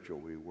unspiritual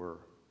we were.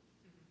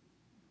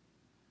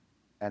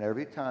 And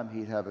every time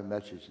he'd have a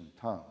message in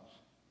tongues,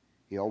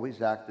 he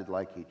always acted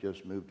like he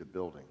just moved a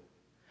building.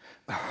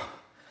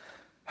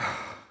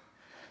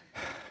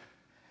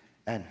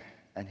 And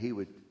he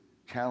would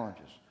challenge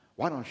us.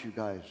 Why don't you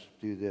guys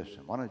do this?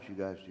 And why don't you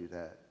guys do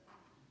that?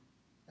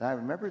 And I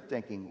remember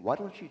thinking, why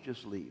don't you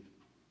just leave?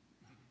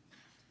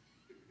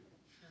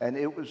 And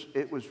it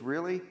was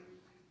really,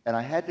 and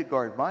I had to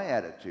guard my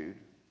attitude,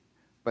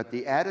 but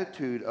the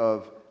attitude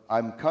of,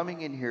 I'm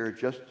coming in here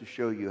just to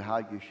show you how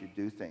you should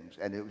do things.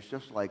 And it was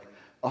just like,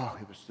 oh,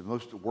 it was the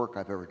most work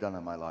I've ever done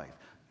in my life.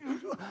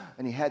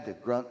 And he had to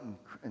grunt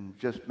and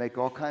just make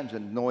all kinds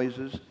of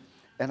noises.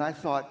 And I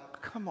thought,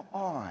 come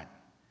on,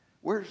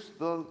 where's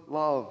the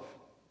love?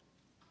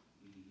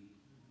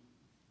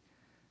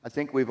 I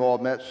think we've all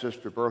met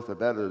Sister Bertha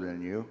better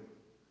than you.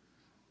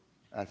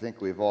 I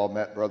think we've all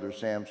met Brother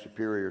Sam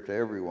superior to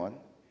everyone.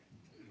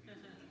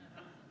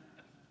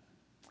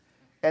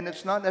 And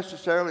it's not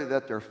necessarily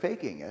that they're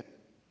faking it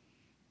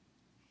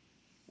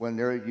when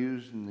they're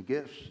using the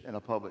gifts in a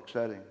public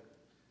setting.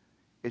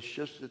 It's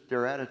just that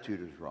their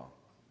attitude is wrong.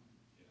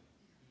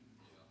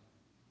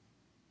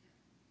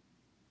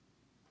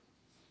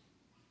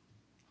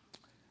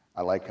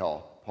 I like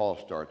how Paul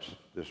starts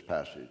this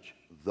passage.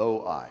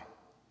 Though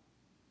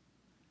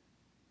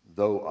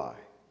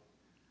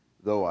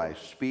I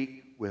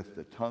speak with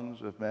the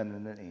tongues of men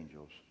and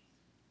angels,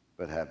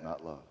 but have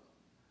not love.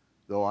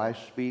 Though I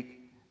speak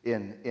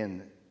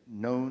in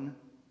known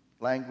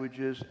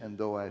languages, and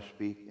though I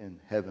speak in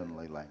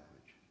heavenly language.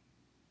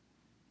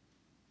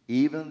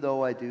 Even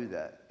though I do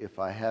that, if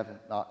I have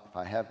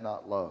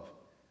not love,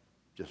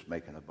 just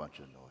making a bunch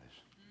of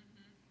noise.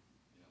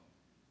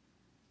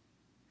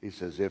 He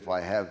says, if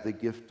I have the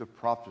gift of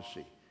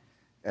prophecy,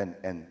 and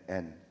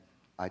the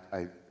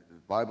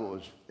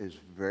Bible is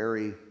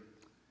very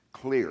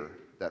clear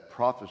that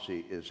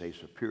prophecy is a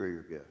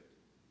superior gift.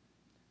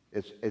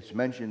 It's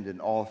mentioned in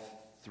all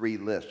three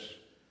lists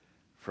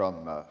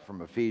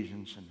from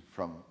Ephesians and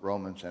from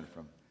Romans and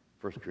from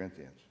 1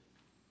 Corinthians.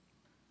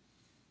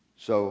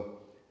 So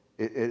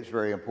it's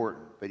very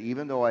important. But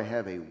even though I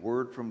have a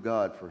word from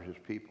God for his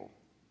people,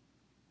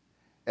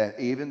 and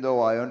even though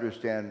I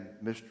understand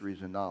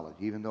mysteries and knowledge,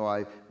 even though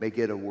I may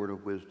get a word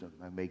of wisdom,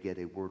 I may get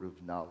a word of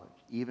knowledge,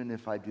 even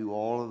if I do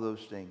all of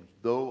those things,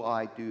 though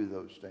I do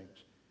those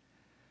things,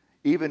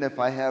 even if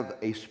I have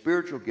a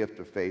spiritual gift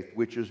of faith,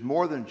 which is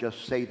more than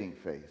just saving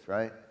faith,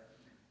 right?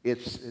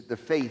 It's the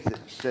faith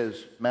that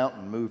says,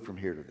 mountain, move from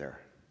here to there.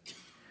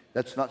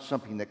 That's not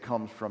something that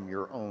comes from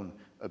your own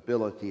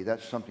ability.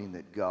 That's something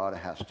that God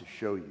has to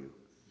show you,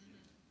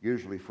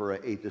 usually for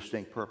a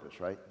distinct purpose,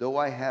 right? Though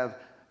I have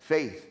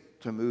faith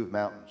to move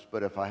mountains,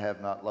 but if I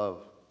have not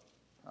love,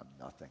 I'm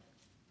nothing.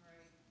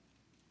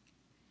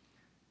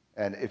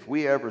 Right. And if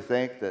we ever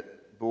think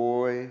that,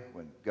 boy,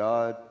 when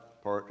God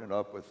partnered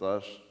up with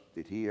us,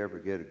 did he ever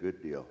get a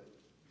good deal?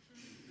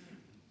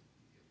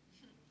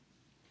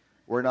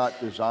 We're not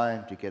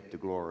designed to get the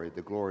glory.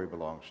 The glory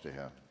belongs to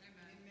him. Amen.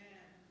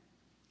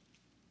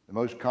 The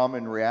most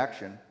common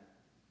reaction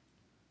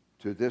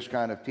to this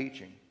kind of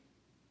teaching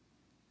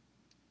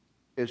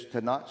is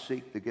to not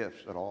seek the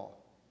gifts at all.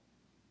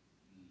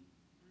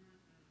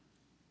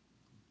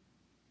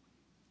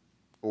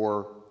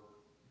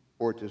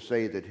 Or to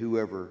say that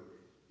whoever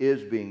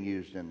is being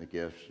used in the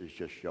gifts is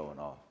just showing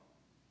off.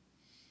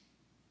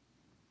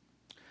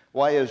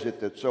 Why is it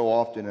that so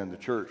often in the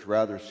church,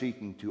 rather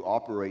seeking to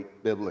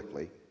operate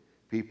biblically,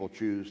 people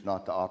choose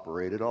not to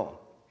operate at all?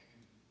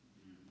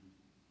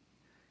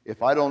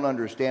 If I don't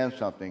understand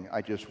something,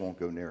 I just won't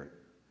go near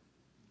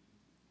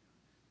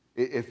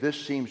it. If this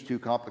seems too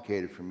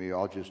complicated for me,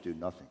 I'll just do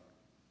nothing.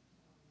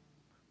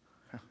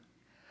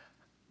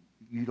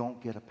 You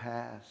don't get a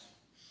pass.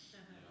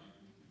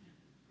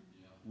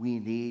 We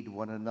need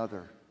one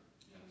another.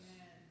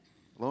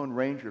 Lone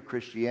Ranger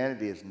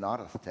Christianity is not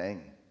a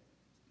thing.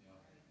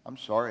 I'm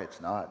sorry, it's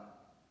not.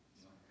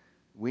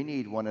 We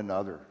need one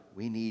another.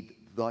 We need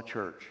the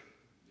church.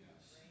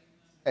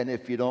 And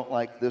if you don't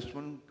like this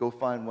one, go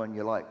find one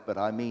you like. But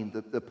I mean,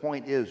 the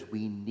point is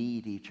we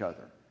need each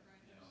other.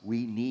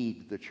 We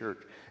need the church.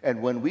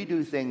 And when we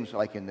do things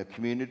like in the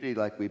community,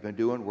 like we've been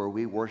doing, where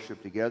we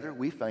worship together,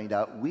 we find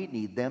out we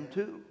need them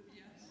too.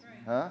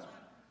 Huh?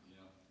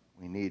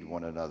 We need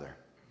one another.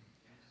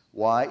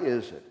 Why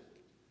is it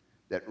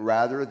that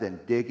rather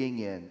than digging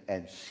in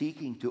and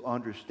seeking to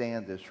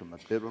understand this from a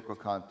biblical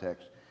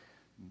context,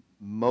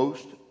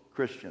 most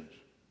Christians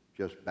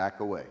just back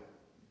away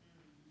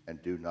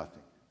and do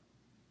nothing?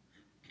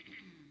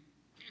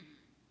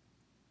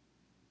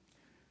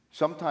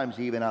 Sometimes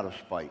even out of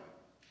spite.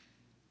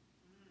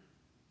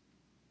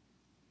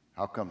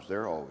 How comes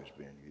they're always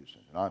being used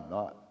and I'm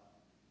not?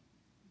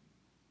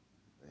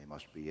 They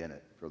must be in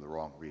it for the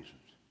wrong reasons.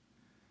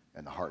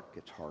 And the heart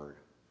gets hard.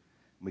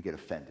 And we get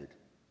offended.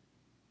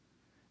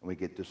 And we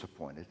get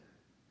disappointed.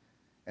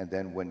 And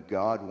then when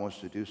God wants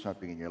to do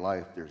something in your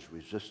life, there's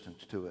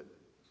resistance to it.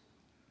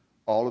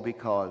 All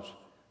because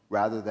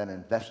rather than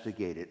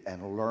investigate it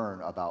and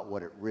learn about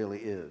what it really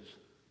is,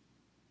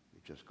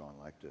 we've just gone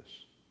like this.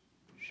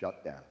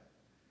 Shut down.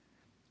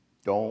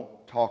 Don't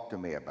talk to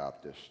me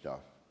about this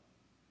stuff.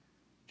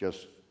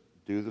 Just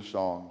do the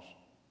songs.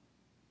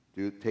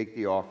 Take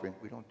the offering.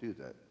 We don't do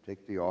that.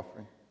 Take the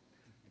offering.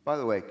 By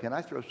the way, can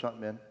I throw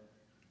something in?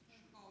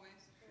 Always.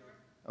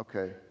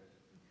 Okay.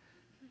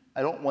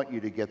 I don't want you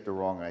to get the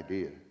wrong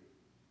idea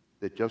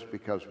that just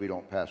because we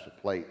don't pass a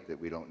plate that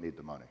we don't need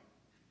the money.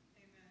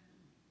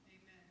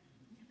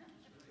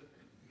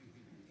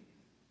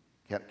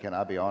 Amen. Can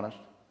I be honest?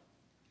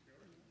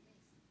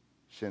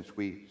 Since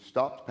we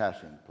stopped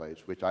passing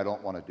plates, which I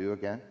don't want to do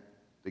again,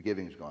 the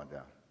giving's gone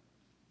down.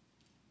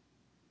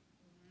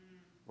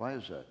 Why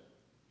is that?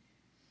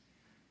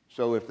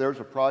 So if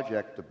there's a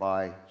project to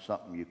buy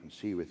something you can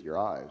see with your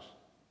eyes,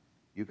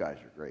 you guys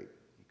are great.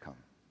 You come.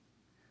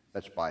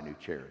 Let's buy new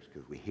chairs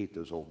because we hate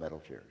those old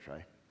metal chairs,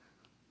 right?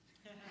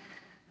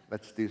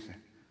 Let's do some.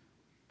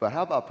 But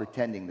how about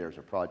pretending there's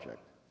a project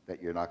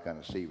that you're not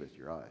going to see with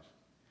your eyes?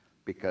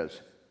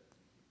 Because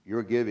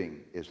your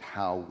giving is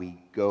how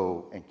we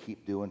go and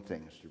keep doing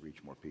things to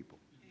reach more people.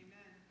 Amen.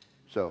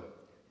 So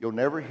you'll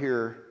never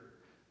hear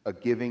a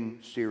giving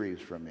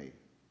series from me,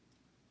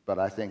 but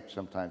I think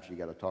sometimes you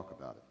got to talk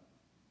about it.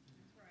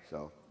 Right.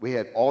 So we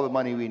had all the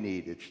money we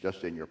need. It's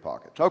just in your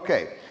pockets.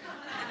 Okay.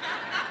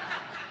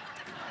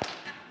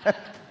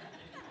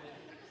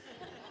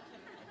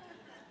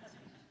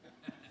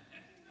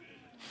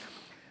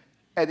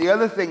 And the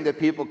other thing that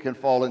people can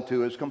fall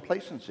into is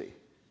complacency.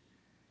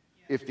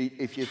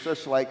 If you're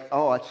just like,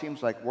 oh, it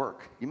seems like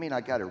work. You mean I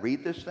got to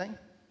read this thing?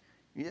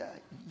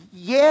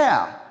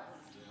 Yeah.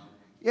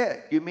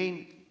 You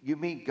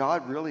mean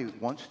God really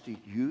wants to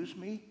use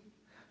me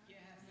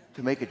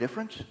to make a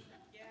difference?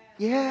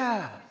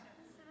 Yeah.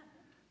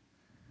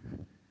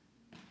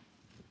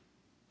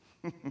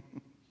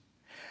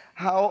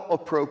 How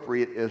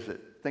appropriate is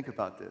it? Think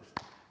about this.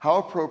 How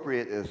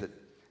appropriate is it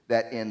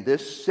that in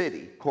this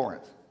city,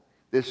 Corinth,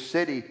 this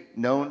city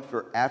known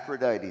for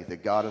Aphrodite, the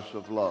goddess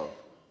of love,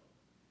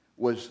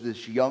 was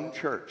this young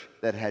church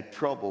that had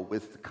trouble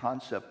with the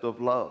concept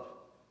of love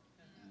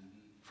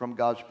from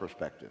God's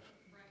perspective.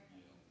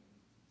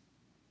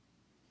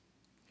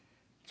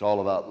 It's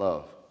all about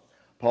love.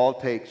 Paul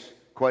takes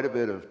quite a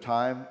bit of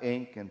time,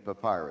 ink, and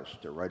papyrus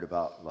to write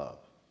about love.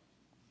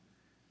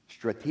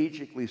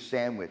 Strategically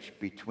sandwiched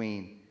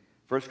between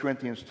 1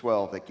 Corinthians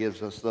 12, that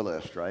gives us the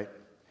list, right?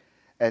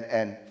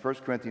 And 1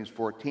 Corinthians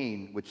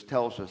 14, which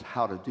tells us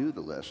how to do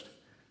the list.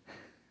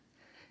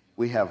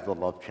 We have the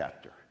love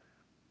chapter.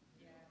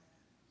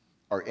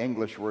 Our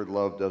English word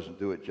love doesn't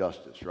do it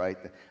justice, right?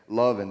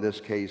 Love in this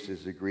case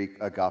is the Greek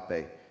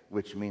agape,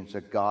 which means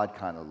a God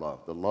kind of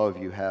love. The love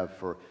you have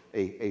for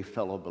a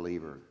fellow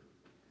believer.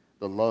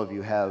 The love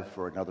you have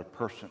for another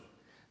person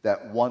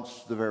that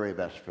wants the very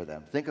best for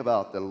them. Think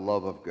about the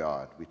love of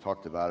God. We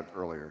talked about it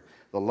earlier.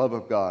 The love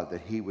of God,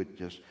 that he would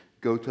just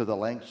go to the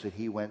lengths that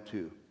he went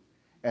to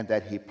and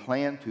that he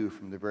planned to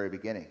from the very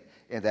beginning.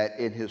 And that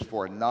in his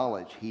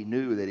foreknowledge, he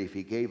knew that if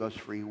he gave us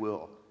free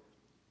will,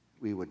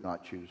 we would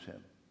not choose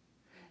him.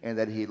 And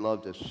that he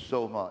loved us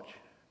so much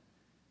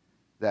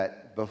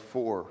that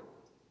before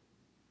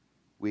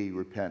we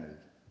repented,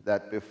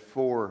 that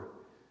before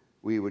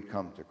we would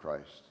come to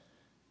Christ,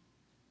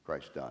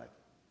 Christ died.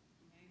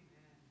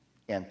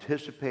 Amen.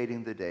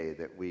 Anticipating the day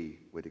that we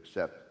would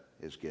accept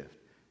his gift.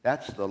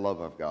 That's the love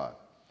of God.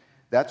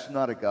 That's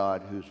not a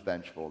God who's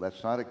vengeful.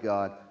 That's not a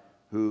God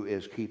who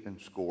is keeping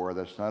score.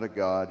 That's not a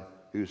God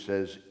who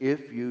says,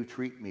 if you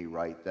treat me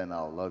right, then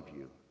I'll love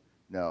you.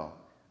 No,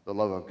 the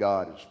love of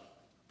God is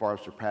far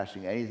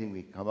surpassing anything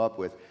we can come up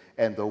with.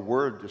 And the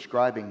word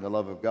describing the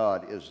love of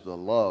God is the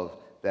love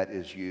that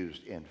is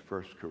used in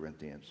 1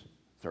 Corinthians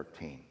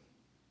 13.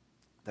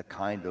 The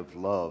kind of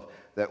love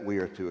that we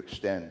are to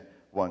extend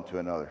one to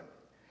another.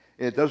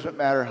 It doesn't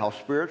matter how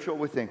spiritual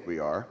we think we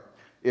are.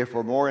 If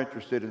we're more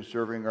interested in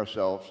serving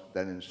ourselves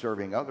than in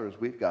serving others,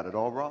 we've got it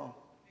all wrong.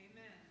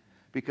 Amen.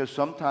 Because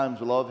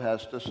sometimes love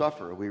has to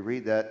suffer. We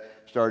read that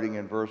starting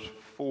in verse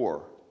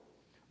 4.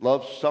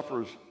 Love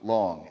suffers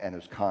long and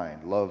is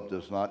kind. Love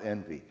does not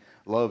envy.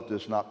 Love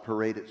does not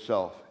parade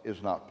itself,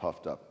 is not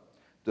puffed up,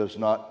 does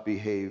not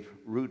behave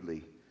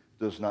rudely,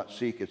 does not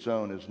seek its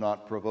own, is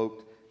not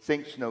provoked,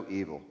 thinks no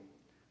evil,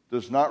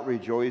 does not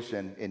rejoice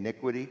in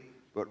iniquity,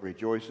 but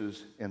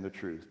rejoices in the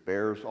truth,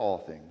 bears all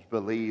things,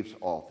 believes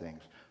all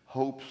things,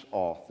 hopes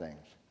all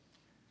things,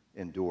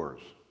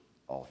 endures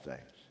all things.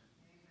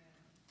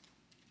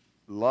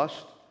 Amen.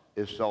 Lust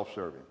is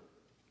self-serving.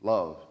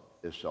 Love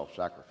is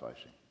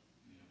self-sacrificing.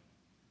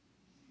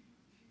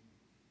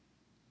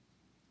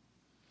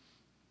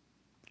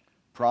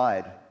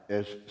 Pride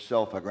is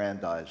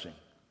self-aggrandizing.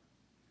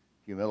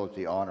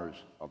 Humility honors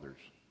others.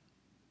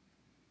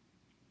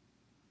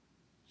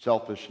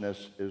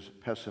 Selfishness is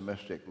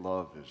pessimistic.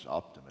 Love is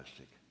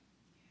optimistic.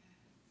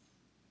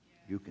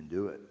 You can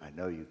do it. I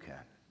know you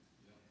can.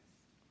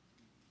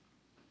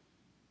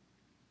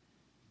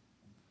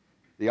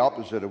 The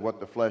opposite of what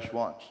the flesh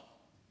wants,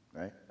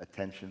 right?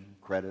 Attention,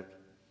 credit,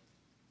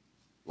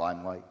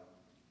 limelight,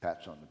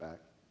 pats on the back.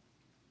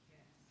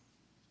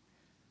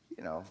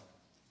 You know,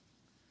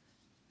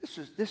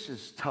 this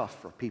is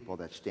tough for people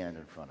that stand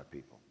in front of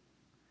people.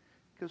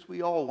 Because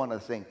we all want to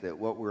think that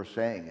what we're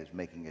saying is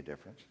making a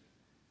difference.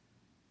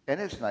 And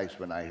it's nice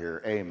when I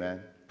hear,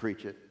 amen,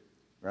 preach it,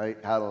 right?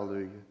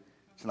 Hallelujah.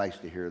 It's nice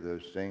to hear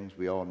those things.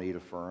 We all need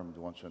affirmed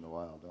once in a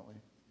while, don't we?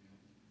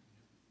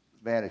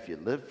 Man, if you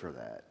live for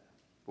that,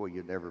 boy,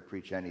 you'd never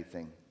preach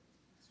anything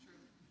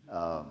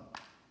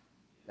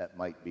that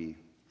might be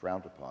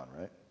frowned upon,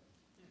 right?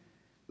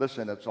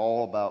 Listen, it's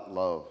all about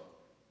love.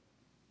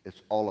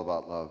 It's all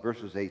about love.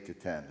 Verses 8 to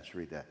 10, let's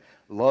read that.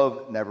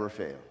 Love never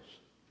fails.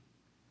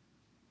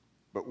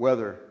 But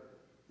whether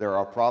there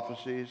are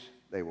prophecies,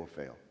 they will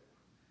fail.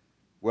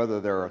 Whether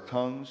there are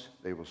tongues,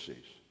 they will cease.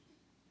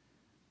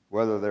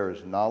 Whether there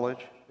is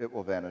knowledge, it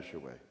will vanish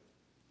away.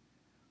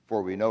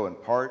 For we know in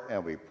part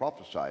and we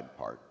prophesy in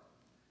part.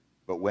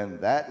 But when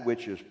that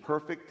which is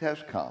perfect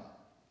has come,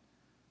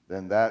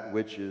 then that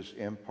which is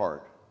in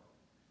part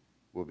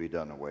will be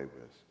done away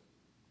with.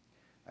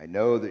 I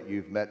know that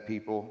you've met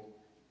people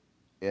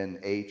in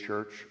a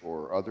church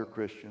or other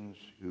Christians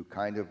who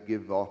kind of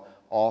give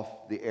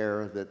off the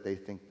air that they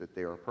think that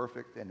they are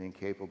perfect and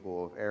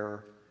incapable of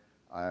error.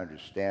 I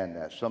understand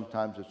that.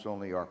 Sometimes it's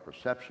only our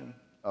perception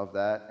of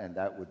that, and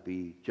that would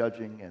be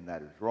judging, and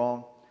that is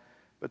wrong.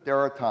 But there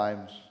are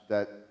times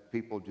that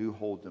people do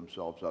hold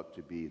themselves up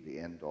to be the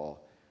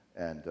end-all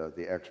and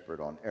the expert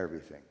on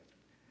everything.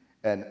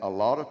 And a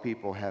lot of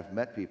people have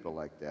met people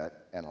like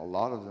that, and a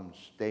lot of them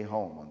stay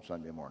home on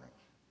Sunday mornings.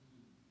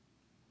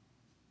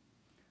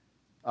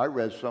 I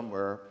read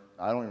somewhere,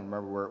 I don't even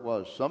remember where it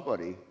was,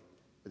 somebody,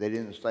 they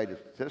didn't cite a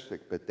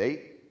statistic, but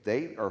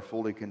they are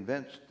fully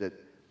convinced that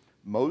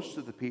most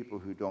of the people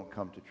who don't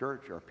come to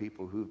church are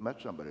people who've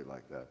met somebody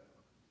like that.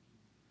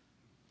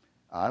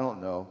 I don't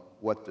know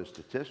what the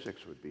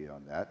statistics would be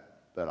on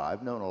that, but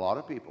I've known a lot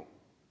of people.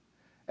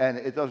 And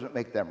it doesn't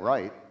make them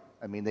right.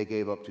 I mean, they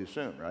gave up too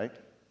soon, right?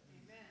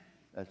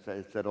 Amen.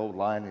 It's that old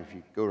line, if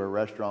you go to a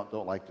restaurant,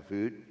 don't like the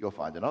food, you'll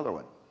find another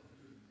one.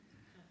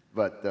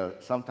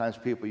 But sometimes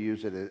people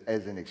use it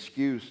as an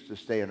excuse to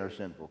stay in their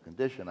sinful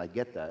condition. I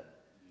get that.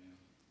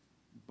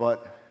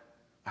 But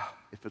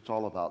if it's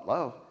all about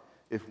love,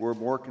 if we're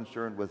more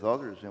concerned with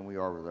others than we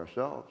are with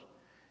ourselves,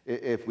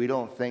 if we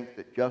don't think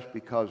that just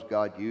because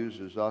God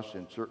uses us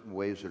in certain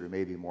ways that are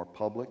maybe more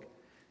public,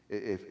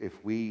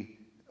 if we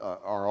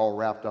are all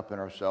wrapped up in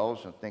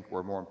ourselves and think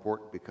we're more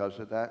important because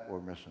of that,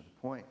 we're missing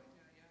the point.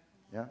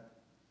 Yeah?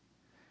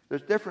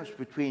 There's a difference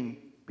between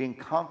being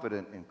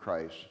confident in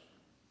Christ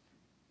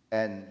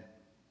and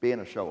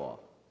being a show-off.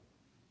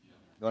 You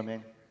know what I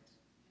mean?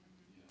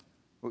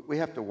 We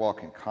have to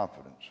walk in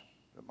confidence.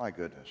 But my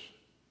goodness,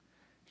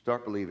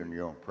 start believing in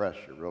your own press,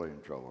 you're really in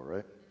trouble,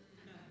 right?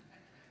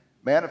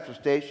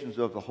 Manifestations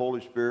of the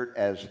Holy Spirit,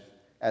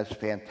 as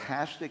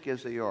fantastic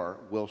as they are,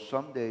 will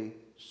someday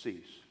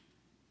cease.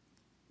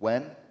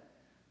 When?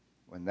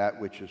 When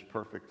that which is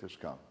perfect has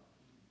come.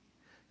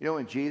 You know,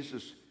 when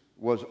Jesus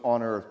was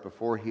on earth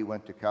before he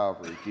went to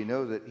Calvary, do you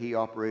know that he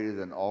operated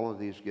in all of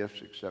these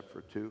gifts except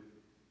for two?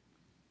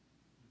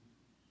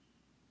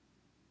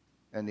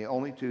 And the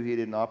only two he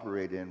didn't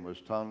operate in was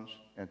tongues,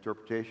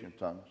 interpretation of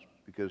tongues,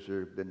 because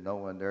there had been no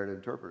one there to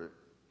interpret it.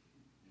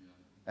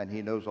 And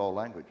he knows all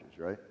languages,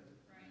 right?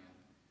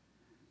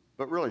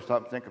 But really,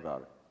 stop and think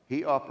about it.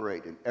 He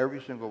operated in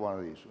every single one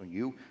of these. When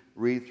you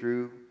read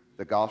through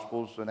the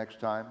Gospels the next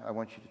time, I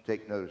want you to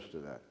take notice to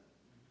that.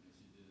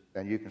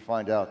 And you can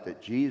find out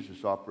that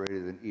Jesus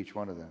operated in each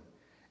one of them.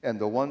 And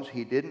the ones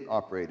he didn't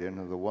operate in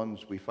are the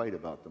ones we fight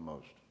about the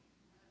most.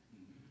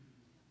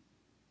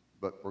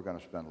 but we're going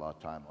to spend a lot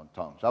of time on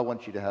tongues. I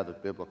want you to have a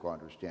biblical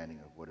understanding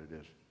of what it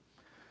is.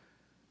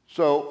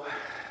 So,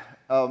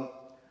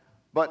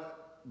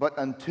 but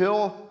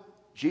until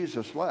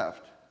Jesus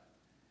left,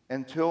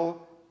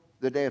 until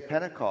the day of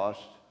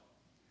Pentecost,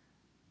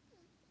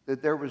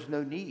 that there was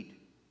no need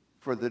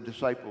for the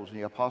disciples and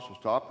the apostles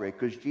to operate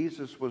because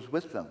Jesus was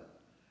with them.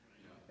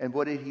 And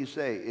what did he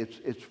say?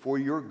 It's for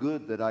your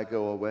good that I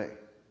go away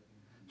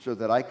so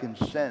that I can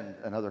send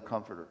another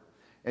comforter.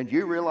 And do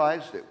you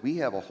realize that we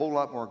have a whole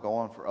lot more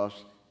going for us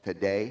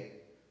today,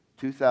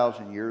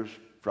 2,000 years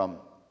from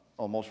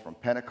almost from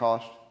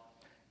Pentecost,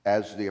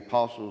 as the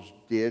apostles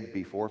did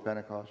before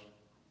Pentecost?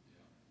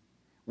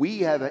 We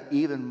have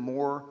even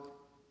more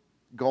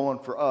going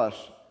for us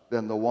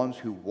than the ones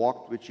who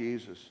walked with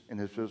Jesus in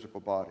his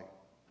physical body.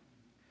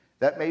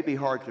 That may be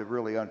hard to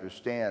really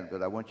understand,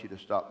 but I want you to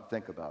stop and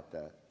think about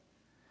that.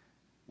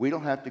 We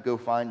don't have to go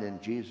find in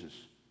Jesus.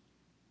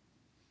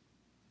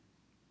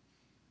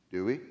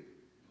 Do we?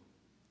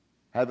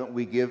 Haven't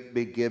we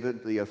been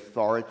given the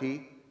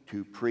authority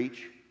to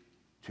preach,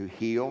 to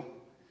heal,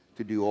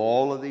 to do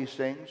all of these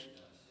things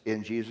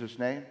in Jesus'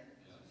 name?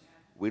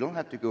 We don't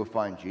have to go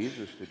find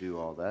Jesus to do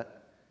all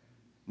that.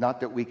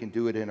 Not that we can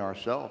do it in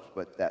ourselves,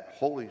 but that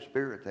Holy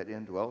Spirit that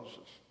indwells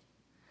us.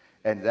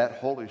 And that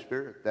Holy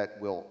Spirit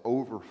that will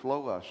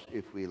overflow us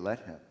if we let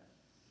him.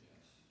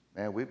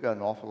 Man, we've got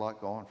an awful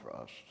lot going for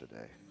us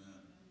today.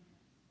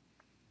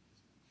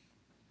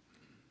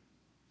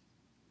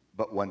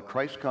 But when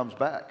Christ comes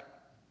back,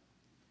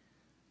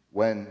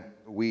 when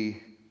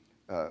we,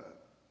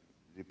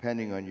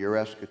 depending on your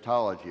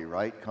eschatology,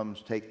 right,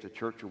 comes take the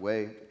church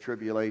away,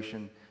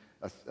 tribulation,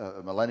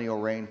 a millennial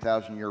reign,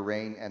 1,000-year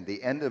reign, and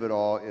the end of it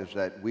all is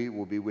that we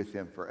will be with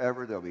him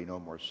forever. There'll be no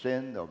more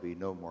sin. There'll be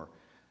no more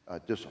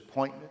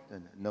disappointment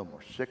and no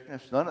more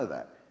sickness, none of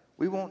that.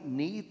 We won't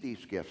need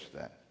these gifts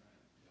then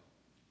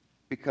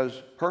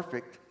because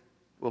perfect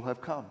will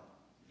have come.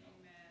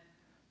 Amen.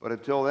 But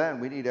until then,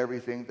 we need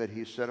everything that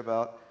he said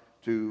about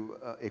to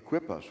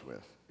equip us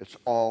with. It's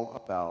all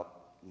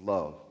about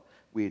love.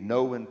 We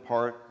know in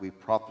part, we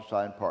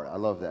prophesy in part. I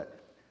love that.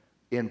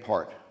 In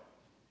part.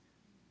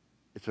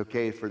 It's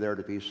okay for there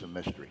to be some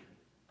mystery.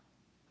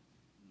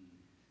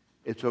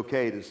 It's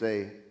okay to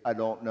say, I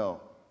don't know.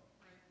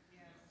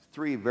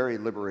 Three very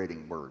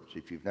liberating words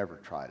if you've never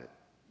tried it.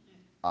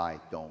 I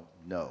don't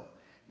know.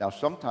 Now,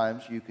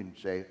 sometimes you can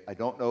say, I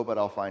don't know, but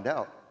I'll find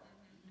out.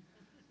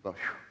 But,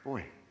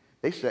 boy,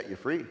 they set you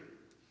free.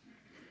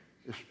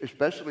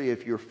 Especially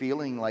if you're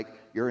feeling like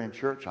you're in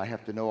church, I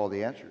have to know all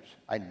the answers.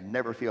 I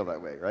never feel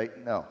that way,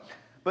 right? No.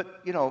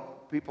 But,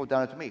 people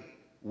done it to me.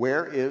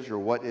 Where is or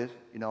what is,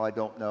 I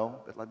don't know,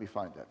 but let me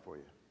find that for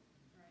you.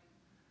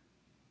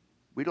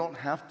 We don't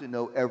have to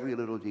know every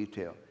little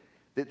detail.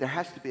 There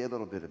has to be a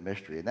little bit of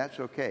mystery, and that's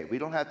okay. We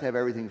don't have to have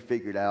everything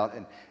figured out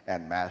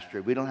and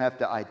mastered. We don't have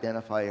to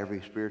identify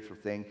every spiritual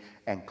thing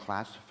and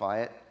classify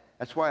it.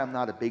 That's why I'm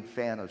not a big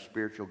fan of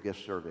spiritual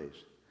gift surveys,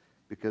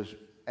 because,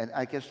 and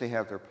I guess they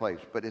have their place,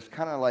 but it's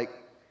kind of like,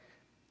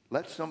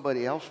 let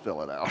somebody else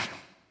fill it out.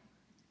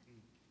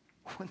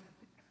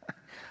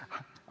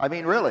 I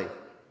mean, really,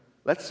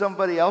 let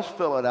somebody else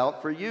fill it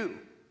out for you,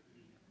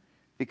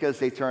 because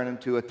they turn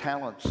into a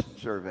talents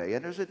survey,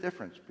 and there's a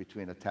difference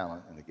between a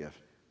talent and a gift.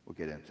 We'll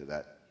get into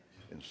that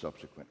in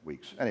subsequent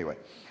weeks. Anyway,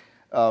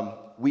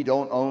 we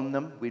don't own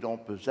them. We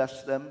don't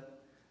possess them.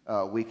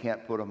 We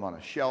can't put them on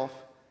a shelf.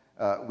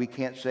 We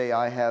can't say,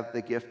 I have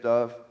the gift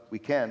of. We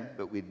can,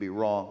 but we'd be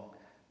wrong.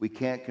 We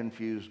can't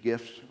confuse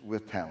gifts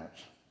with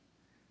talents.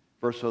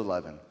 Verse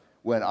 11,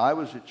 when I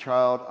was a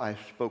child, I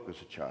spoke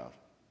as a child.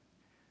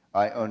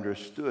 I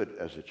understood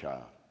as a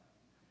child.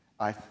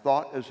 I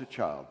thought as a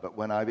child, but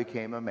when I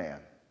became a man,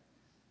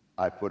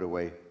 I put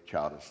away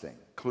childish things.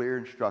 Clear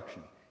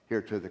instruction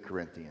here to the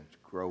Corinthians,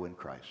 grow in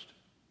Christ.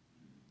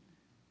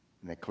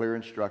 And a clear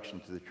instruction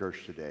to the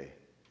church today,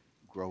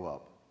 grow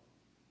up.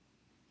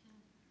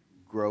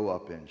 Grow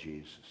up in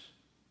Jesus.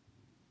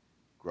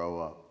 Grow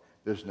up.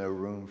 There's no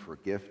room for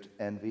gift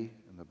envy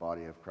in the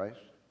body of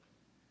Christ.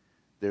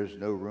 There's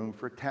no room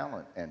for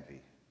talent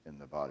envy in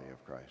the body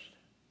of Christ.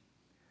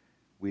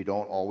 We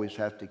don't always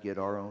have to get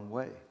our own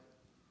way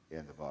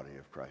in the body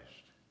of Christ.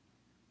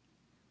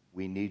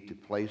 We need to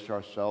place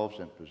ourselves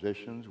in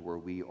positions where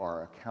we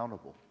are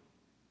accountable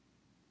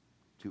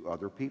to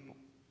other people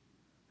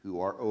who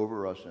are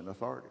over us in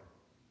authority.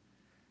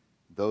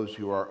 Those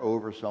who are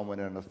over someone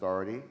in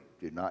authority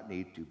do not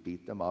need to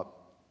beat them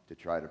up to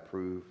try to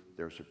prove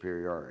their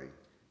superiority.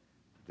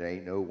 There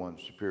ain't no one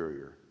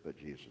superior but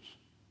Jesus.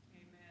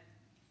 Amen.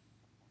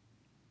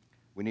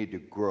 We need to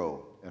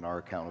grow in our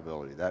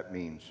accountability. That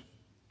means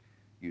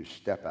you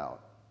step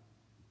out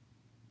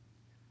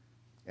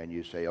and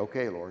you say,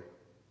 okay, Lord,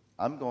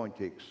 I'm going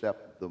to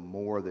accept the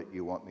more that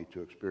you want me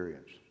to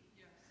experience. Yes.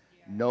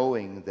 Yeah.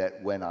 Knowing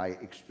that when I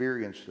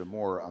experience the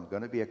more, I'm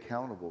going to be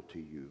accountable to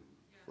you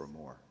for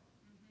more.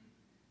 Mm-hmm.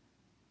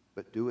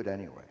 But do it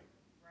anyway.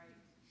 Right.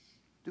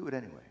 Do it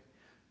anyway.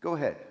 Go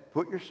ahead.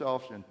 Put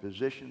yourselves in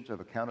positions of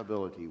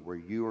accountability where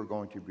you are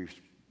going to be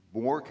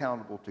more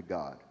accountable to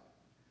God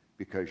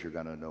because you're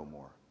going to know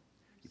more.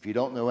 If you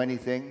don't know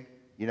anything,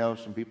 you know,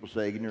 some people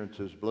say ignorance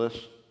is bliss.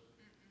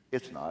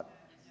 It's not.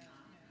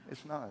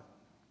 It's not.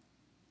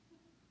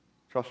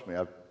 Trust me,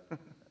 I've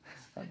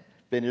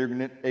been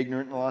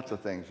ignorant in lots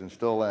of things and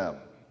still am.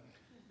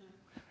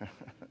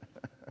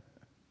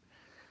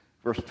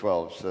 Verse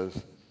 12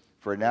 says,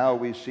 "For now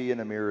we see in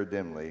a mirror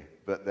dimly,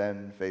 but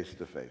then face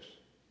to face.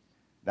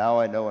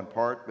 Now I know in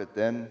part, but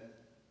then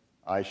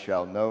I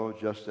shall know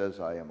just as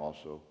I am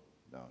also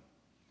known."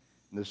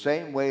 In the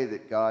same way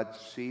that God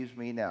sees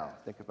me now,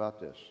 think about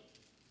this.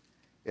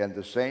 In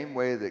the same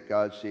way that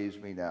God sees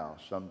me now,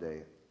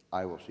 someday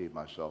I will see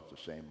myself the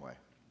same way.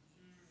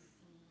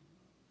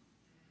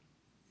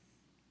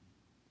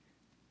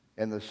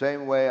 In the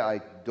same way I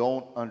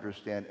don't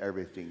understand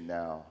everything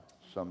now,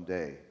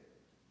 someday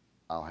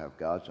I'll have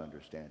God's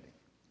understanding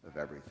of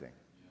everything.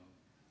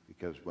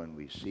 Because when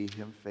we see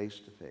him face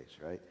to face,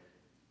 right?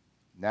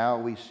 Now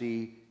we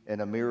see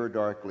in a mirror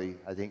darkly.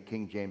 I think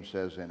King James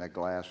says in a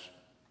glass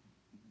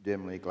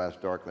dimly, glass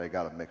darkly. I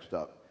got them mixed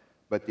up.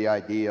 But the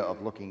idea of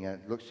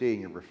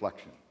seeing your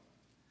reflection.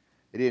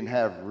 They didn't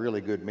have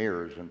really good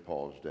mirrors in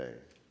Paul's day.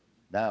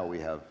 Now we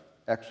have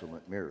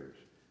excellent mirrors.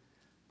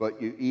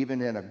 But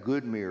even in a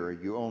good mirror,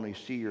 you only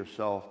see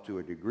yourself to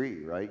a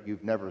degree, right?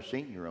 You've never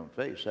seen your own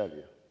face, have you?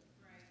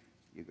 Right.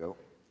 You go,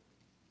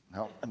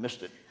 no, I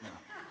missed it. No.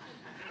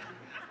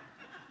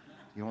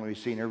 You only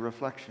seen a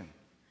reflection.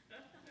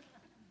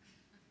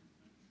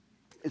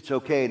 It's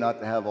okay not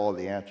to have all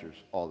the answers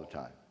all the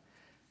time.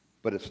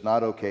 But it's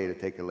not okay to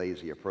take a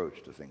lazy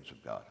approach to things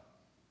of God.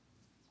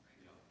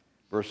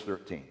 Verse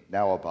 13,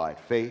 "Now abide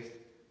faith,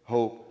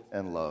 hope,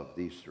 and love,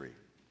 these three.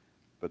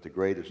 But the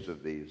greatest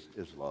of these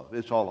is love."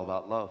 It's all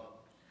about love.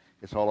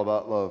 It's all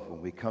about love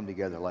when we come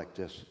together like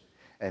this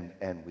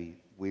and we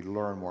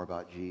learn more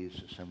about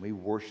Jesus and we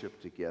worship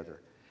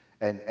together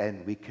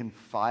and we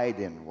confide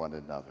in one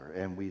another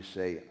and we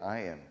say,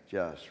 "I am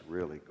just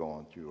really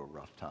going through a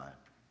rough time."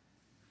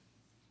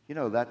 You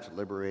know, that's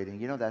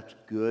liberating. You know, that's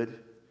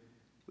good.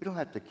 We don't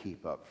have to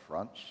keep up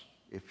fronts.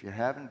 If you're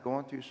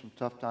going through some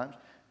tough times,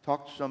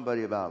 talk to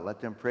somebody about it. Let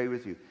them pray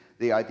with you.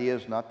 The idea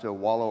is not to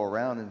wallow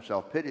around in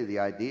self-pity. The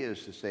idea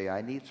is to say,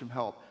 "I need some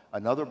help."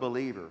 Another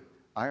believer,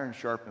 iron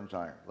sharpens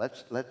iron.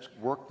 Let's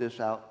work this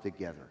out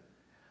together.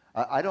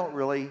 I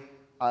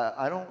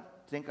don't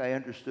think I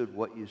understood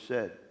what you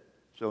said.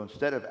 So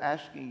instead of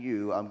asking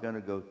you, I'm going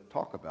to go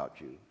talk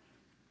about you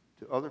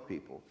to other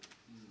people.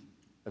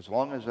 As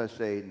long as I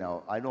say,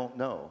 "Now, I don't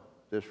know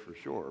this for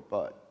sure,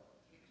 but..."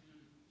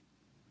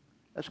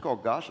 That's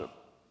called gossip.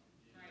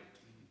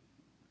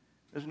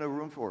 There's no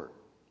room for it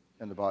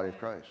in the body of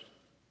Christ.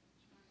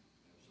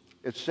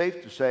 It's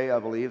safe to say, I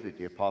believe, that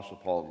the Apostle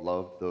Paul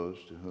loved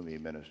those to whom he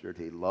ministered.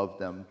 He loved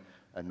them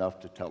enough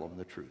to tell them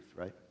the truth,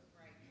 right?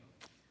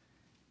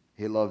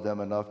 He loved them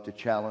enough to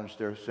challenge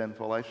their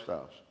sinful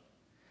lifestyles.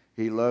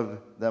 He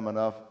loved them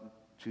enough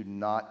to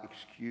not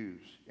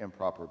excuse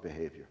improper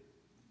behavior.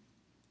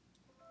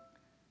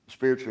 A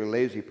spiritually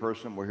lazy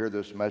person will hear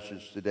this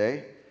message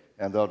today,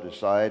 and they'll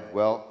decide,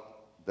 well,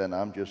 then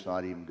I'm just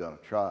not even going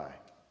to try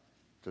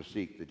to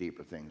seek the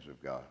deeper things of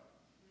God.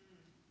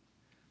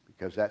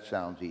 Because that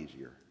sounds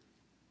easier.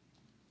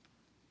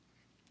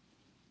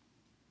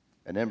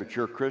 An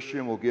immature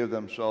Christian will give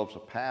themselves a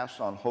pass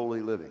on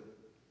holy living.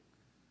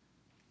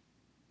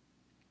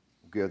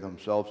 Will give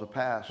themselves a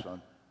pass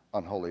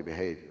on holy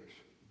behaviors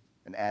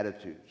and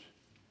attitudes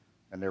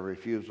and their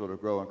refusal to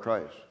grow in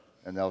Christ.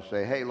 And they'll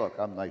say, "Hey, look,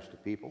 I'm nice to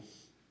people.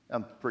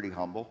 I'm pretty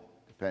humble,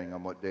 depending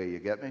on what day you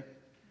get me.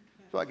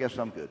 So I guess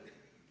I'm good.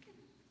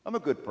 I'm a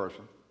good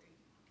person."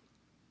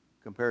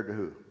 Compared to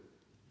who?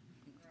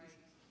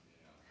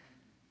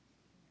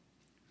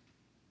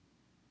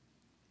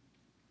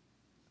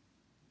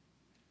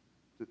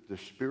 The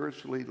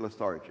spiritually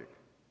lethargic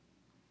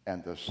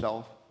and the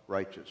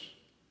self-righteous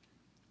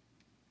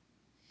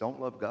don't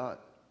love God.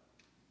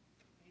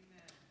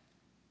 Amen.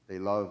 They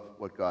love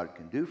what God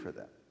can do for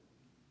them,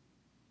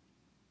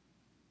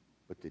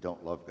 but they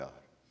don't love God.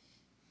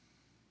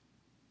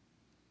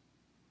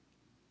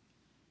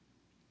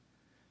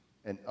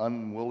 An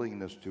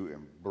unwillingness to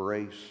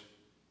embrace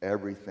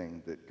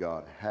everything that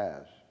God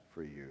has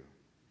for you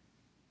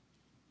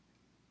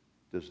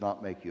does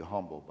not make you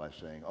humble by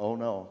saying, "Oh,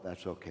 no,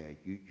 that's okay.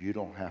 You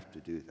don't have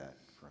to do that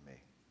for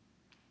me."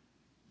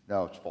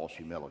 No, it's false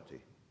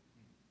humility.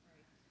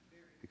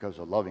 Because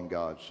a loving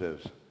God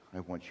says, "I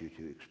want you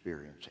to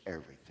experience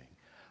everything.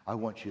 I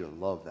want you to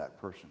love that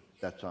person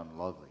that's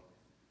unlovely.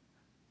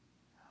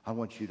 I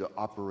want you to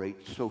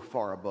operate so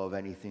far above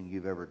anything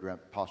you've ever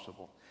dreamt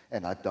possible.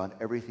 And I've done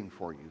everything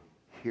for you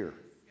here."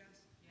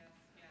 Yes.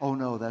 "Oh,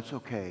 no, that's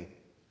okay.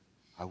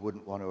 I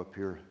wouldn't want to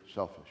appear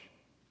selfish."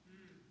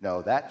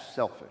 No, that's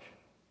selfish.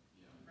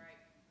 Right.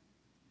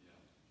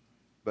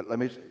 But let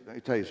me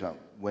tell you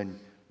something.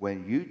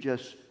 When you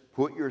just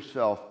put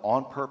yourself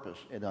on purpose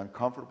in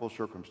uncomfortable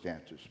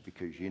circumstances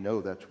because you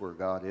know that's where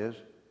God is,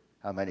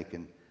 how many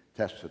can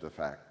attest to the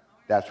fact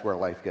that's where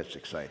life gets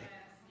exciting?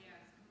 Yes.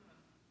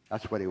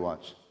 That's what he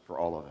wants for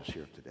all of us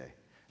here today.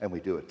 And we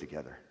do it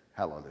together.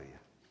 Hallelujah.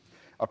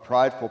 A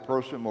prideful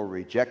person will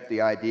reject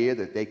the idea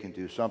that they can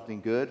do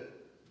something good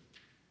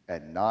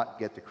and not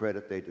get the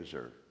credit they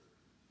deserve.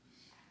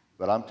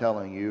 But I'm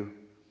telling you,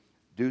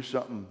 do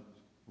something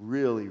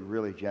really,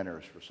 really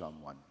generous for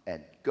someone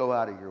and go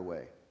out of your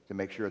way to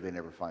make sure they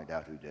never find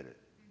out who did it.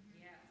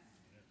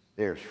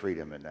 There's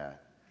freedom in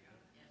that.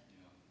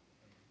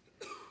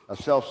 A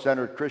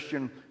self-centered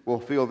Christian will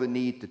feel the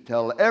need to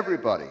tell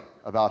everybody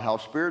about how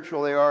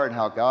spiritual they are and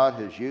how God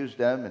has used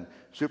them in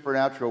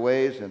supernatural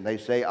ways, and they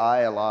say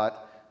I a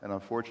lot, and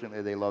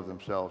unfortunately they love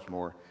themselves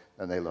more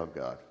than they love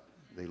God.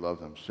 They love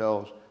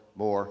themselves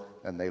more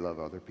than they love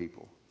other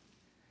people.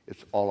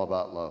 It's all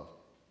about love.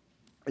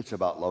 It's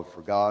about love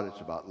for God.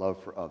 It's about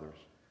love for others.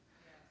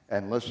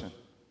 And listen,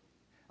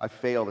 I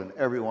failed in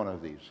every one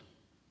of these,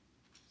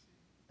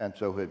 and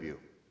so have you.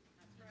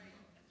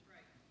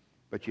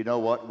 But you know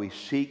what? We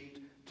seek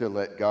to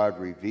let God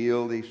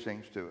reveal these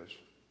things to us.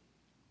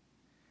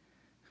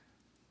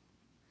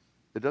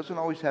 It doesn't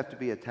always have to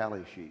be a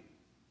tally sheet.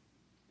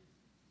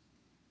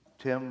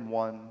 Tim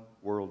 1,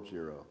 world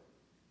 0.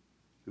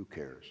 Who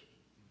cares?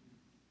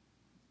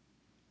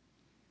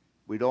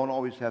 We don't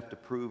always have to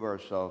prove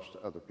ourselves to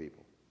other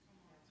people.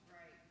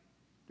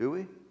 Do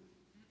we?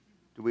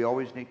 Do we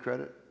always need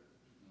credit?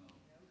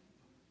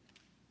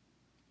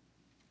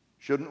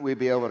 Shouldn't we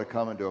be able to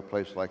come into a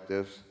place like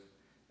this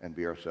and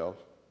be ourselves?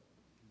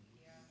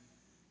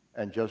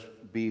 And just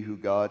be who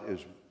God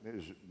is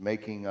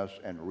making us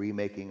and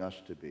remaking us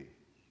to be.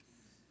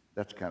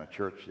 That's the kind of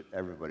church that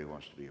everybody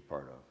wants to be a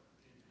part of.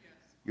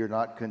 You're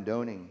not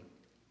condoning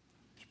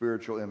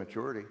spiritual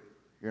immaturity.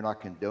 You're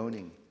not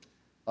condoning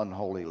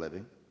unholy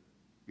living.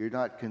 You're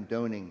not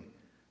condoning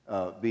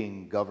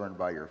being governed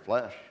by your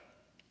flesh.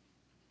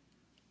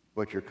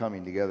 But you're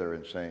coming together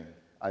and saying,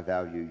 I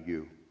value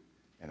you,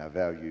 and I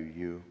value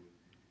you,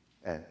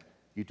 and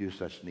you do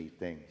such neat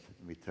things.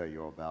 Let me tell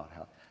you all about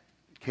how.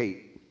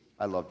 Kate,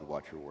 I love to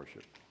watch her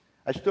worship.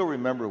 I still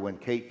remember when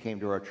Kate came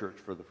to our church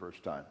for the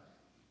first time.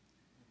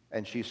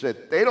 And she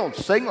said, they don't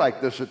sing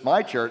like this at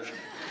my church.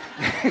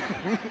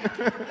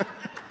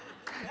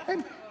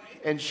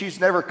 and she's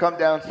never come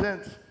down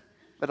since.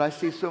 But I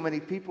see so many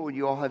people, and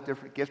you all have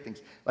different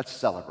giftings. Let's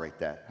celebrate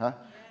that, huh?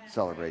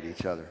 Celebrate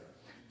each other.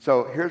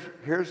 So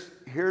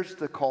here's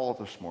the call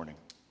this morning.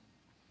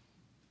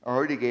 I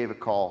already gave a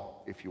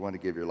call if you want to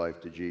give your life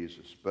to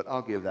Jesus, but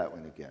I'll give that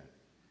one again.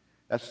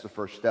 That's the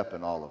first step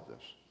in all of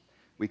this.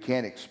 We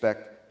can't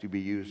expect to be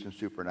used in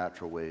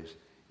supernatural ways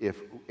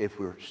if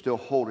we're still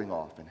holding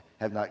off and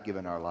have not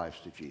given our lives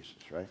to Jesus,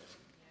 right?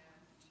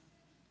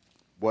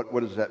 What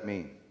does that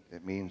mean?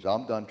 It means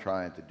I'm done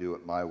trying to do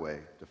it my way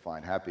to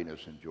find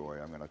happiness and joy.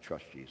 I'm going to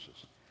trust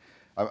Jesus.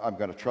 I'm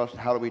going to trust.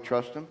 How do we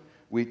trust him?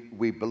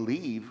 We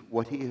believe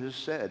what he has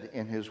said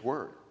in his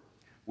word.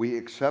 We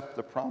accept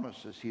the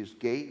promises he's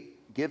given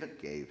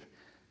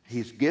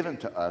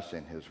to us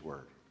in his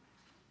word.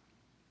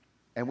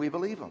 And we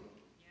believe him.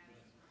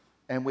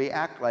 And we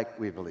act like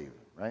we believe him,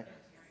 right?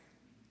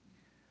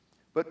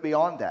 But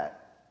beyond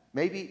that,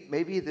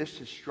 maybe this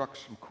has struck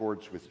some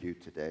chords with you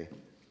today.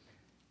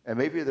 And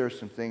maybe there's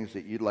some things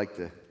that you'd like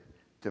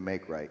to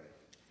make right.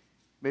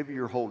 Maybe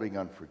you're holding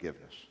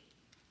unforgiveness.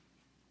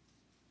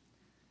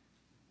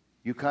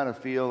 You kind of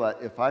feel that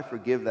if I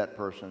forgive that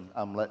person,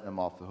 I'm letting them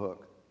off the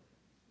hook.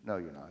 No,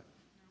 you're not.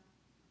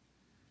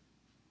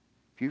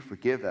 If you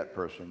forgive that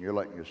person, you're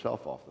letting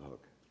yourself off the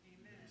hook.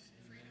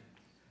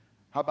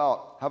 How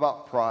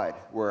about pride,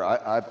 where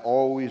I've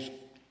always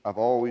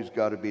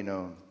got to be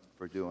known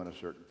for doing a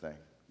certain thing?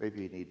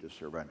 Maybe you need to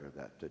surrender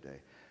that today.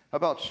 How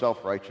about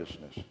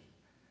self-righteousness?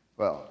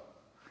 Well,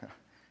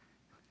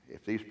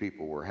 if these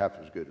people were half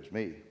as good as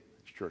me,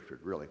 this church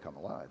would really come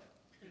alive.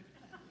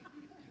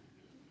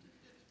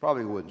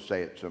 Probably wouldn't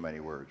say it in so many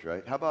words,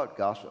 right? How about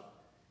gossip?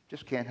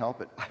 Just can't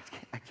help it.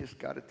 I just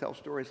got to tell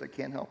stories. I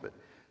can't help it.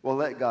 Well,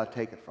 let God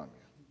take it from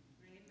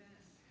you. Amen.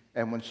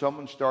 And when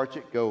someone starts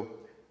it, go,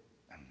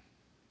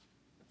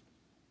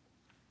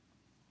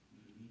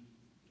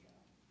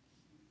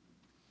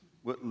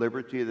 what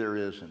liberty there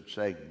is in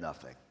saying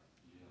nothing.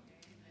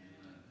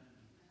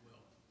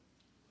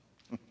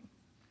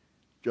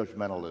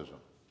 Judgmentalism.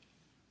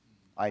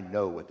 I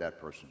know what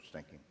that person's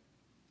thinking.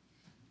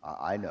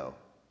 I know.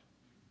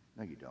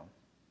 No, you don't.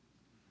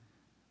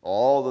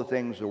 All the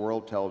things the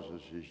world tells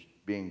us is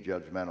being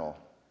judgmental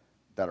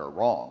that are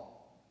wrong.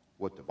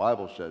 What the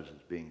Bible says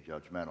is being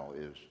judgmental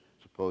is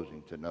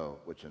supposing to know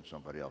what's in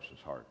somebody else's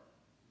heart.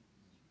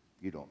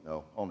 You don't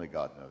know. Only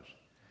God knows.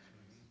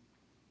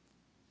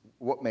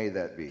 What may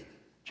that be?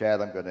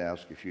 Chad, I'm going to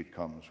ask if you'd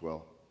come as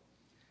well.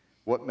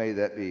 What may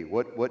that be?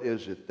 What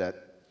is it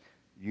that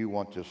you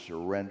want to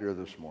surrender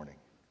this morning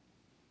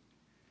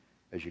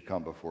as you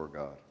come before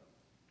God?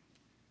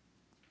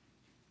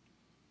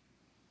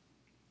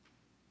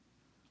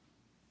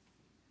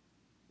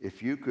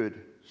 If you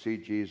could see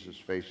Jesus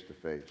face to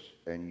face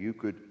and you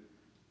could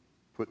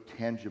put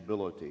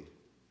tangibility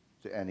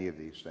to any of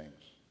these things,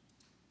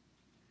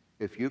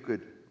 if you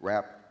could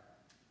wrap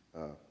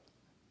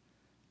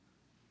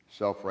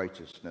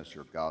self-righteousness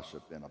or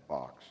gossip in a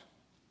box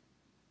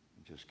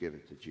and just give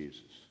it to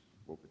Jesus,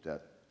 what would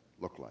that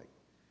look like?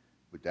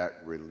 Would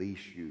that release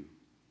you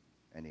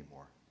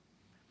anymore?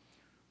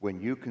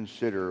 When you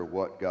consider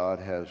what God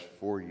has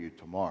for you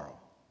tomorrow,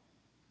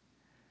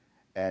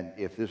 and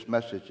if this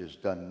message has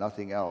done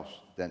nothing else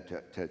than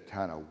to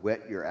kind of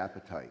whet your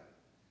appetite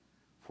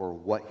for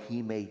what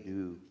he may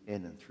do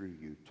in and through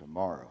you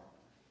tomorrow,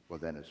 well,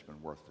 then it's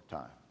been worth the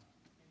time.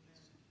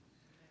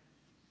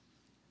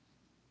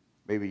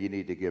 Maybe you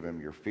need to give him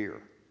your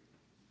fear.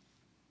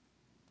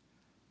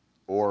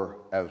 Or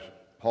as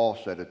Paul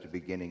said at the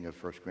beginning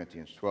of 1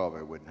 Corinthians 12,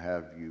 I would not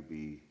have you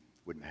be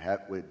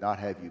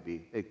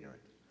ignorant.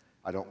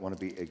 I don't want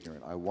to be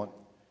ignorant. I want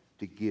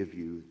to give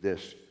you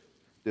this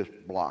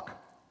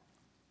block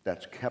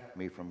that's kept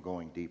me from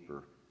going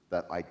deeper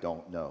that I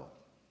don't know.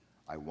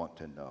 I want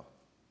to know.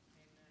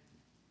 Amen.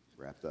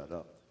 Wrap that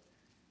up.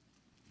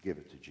 Give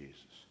it to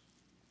Jesus.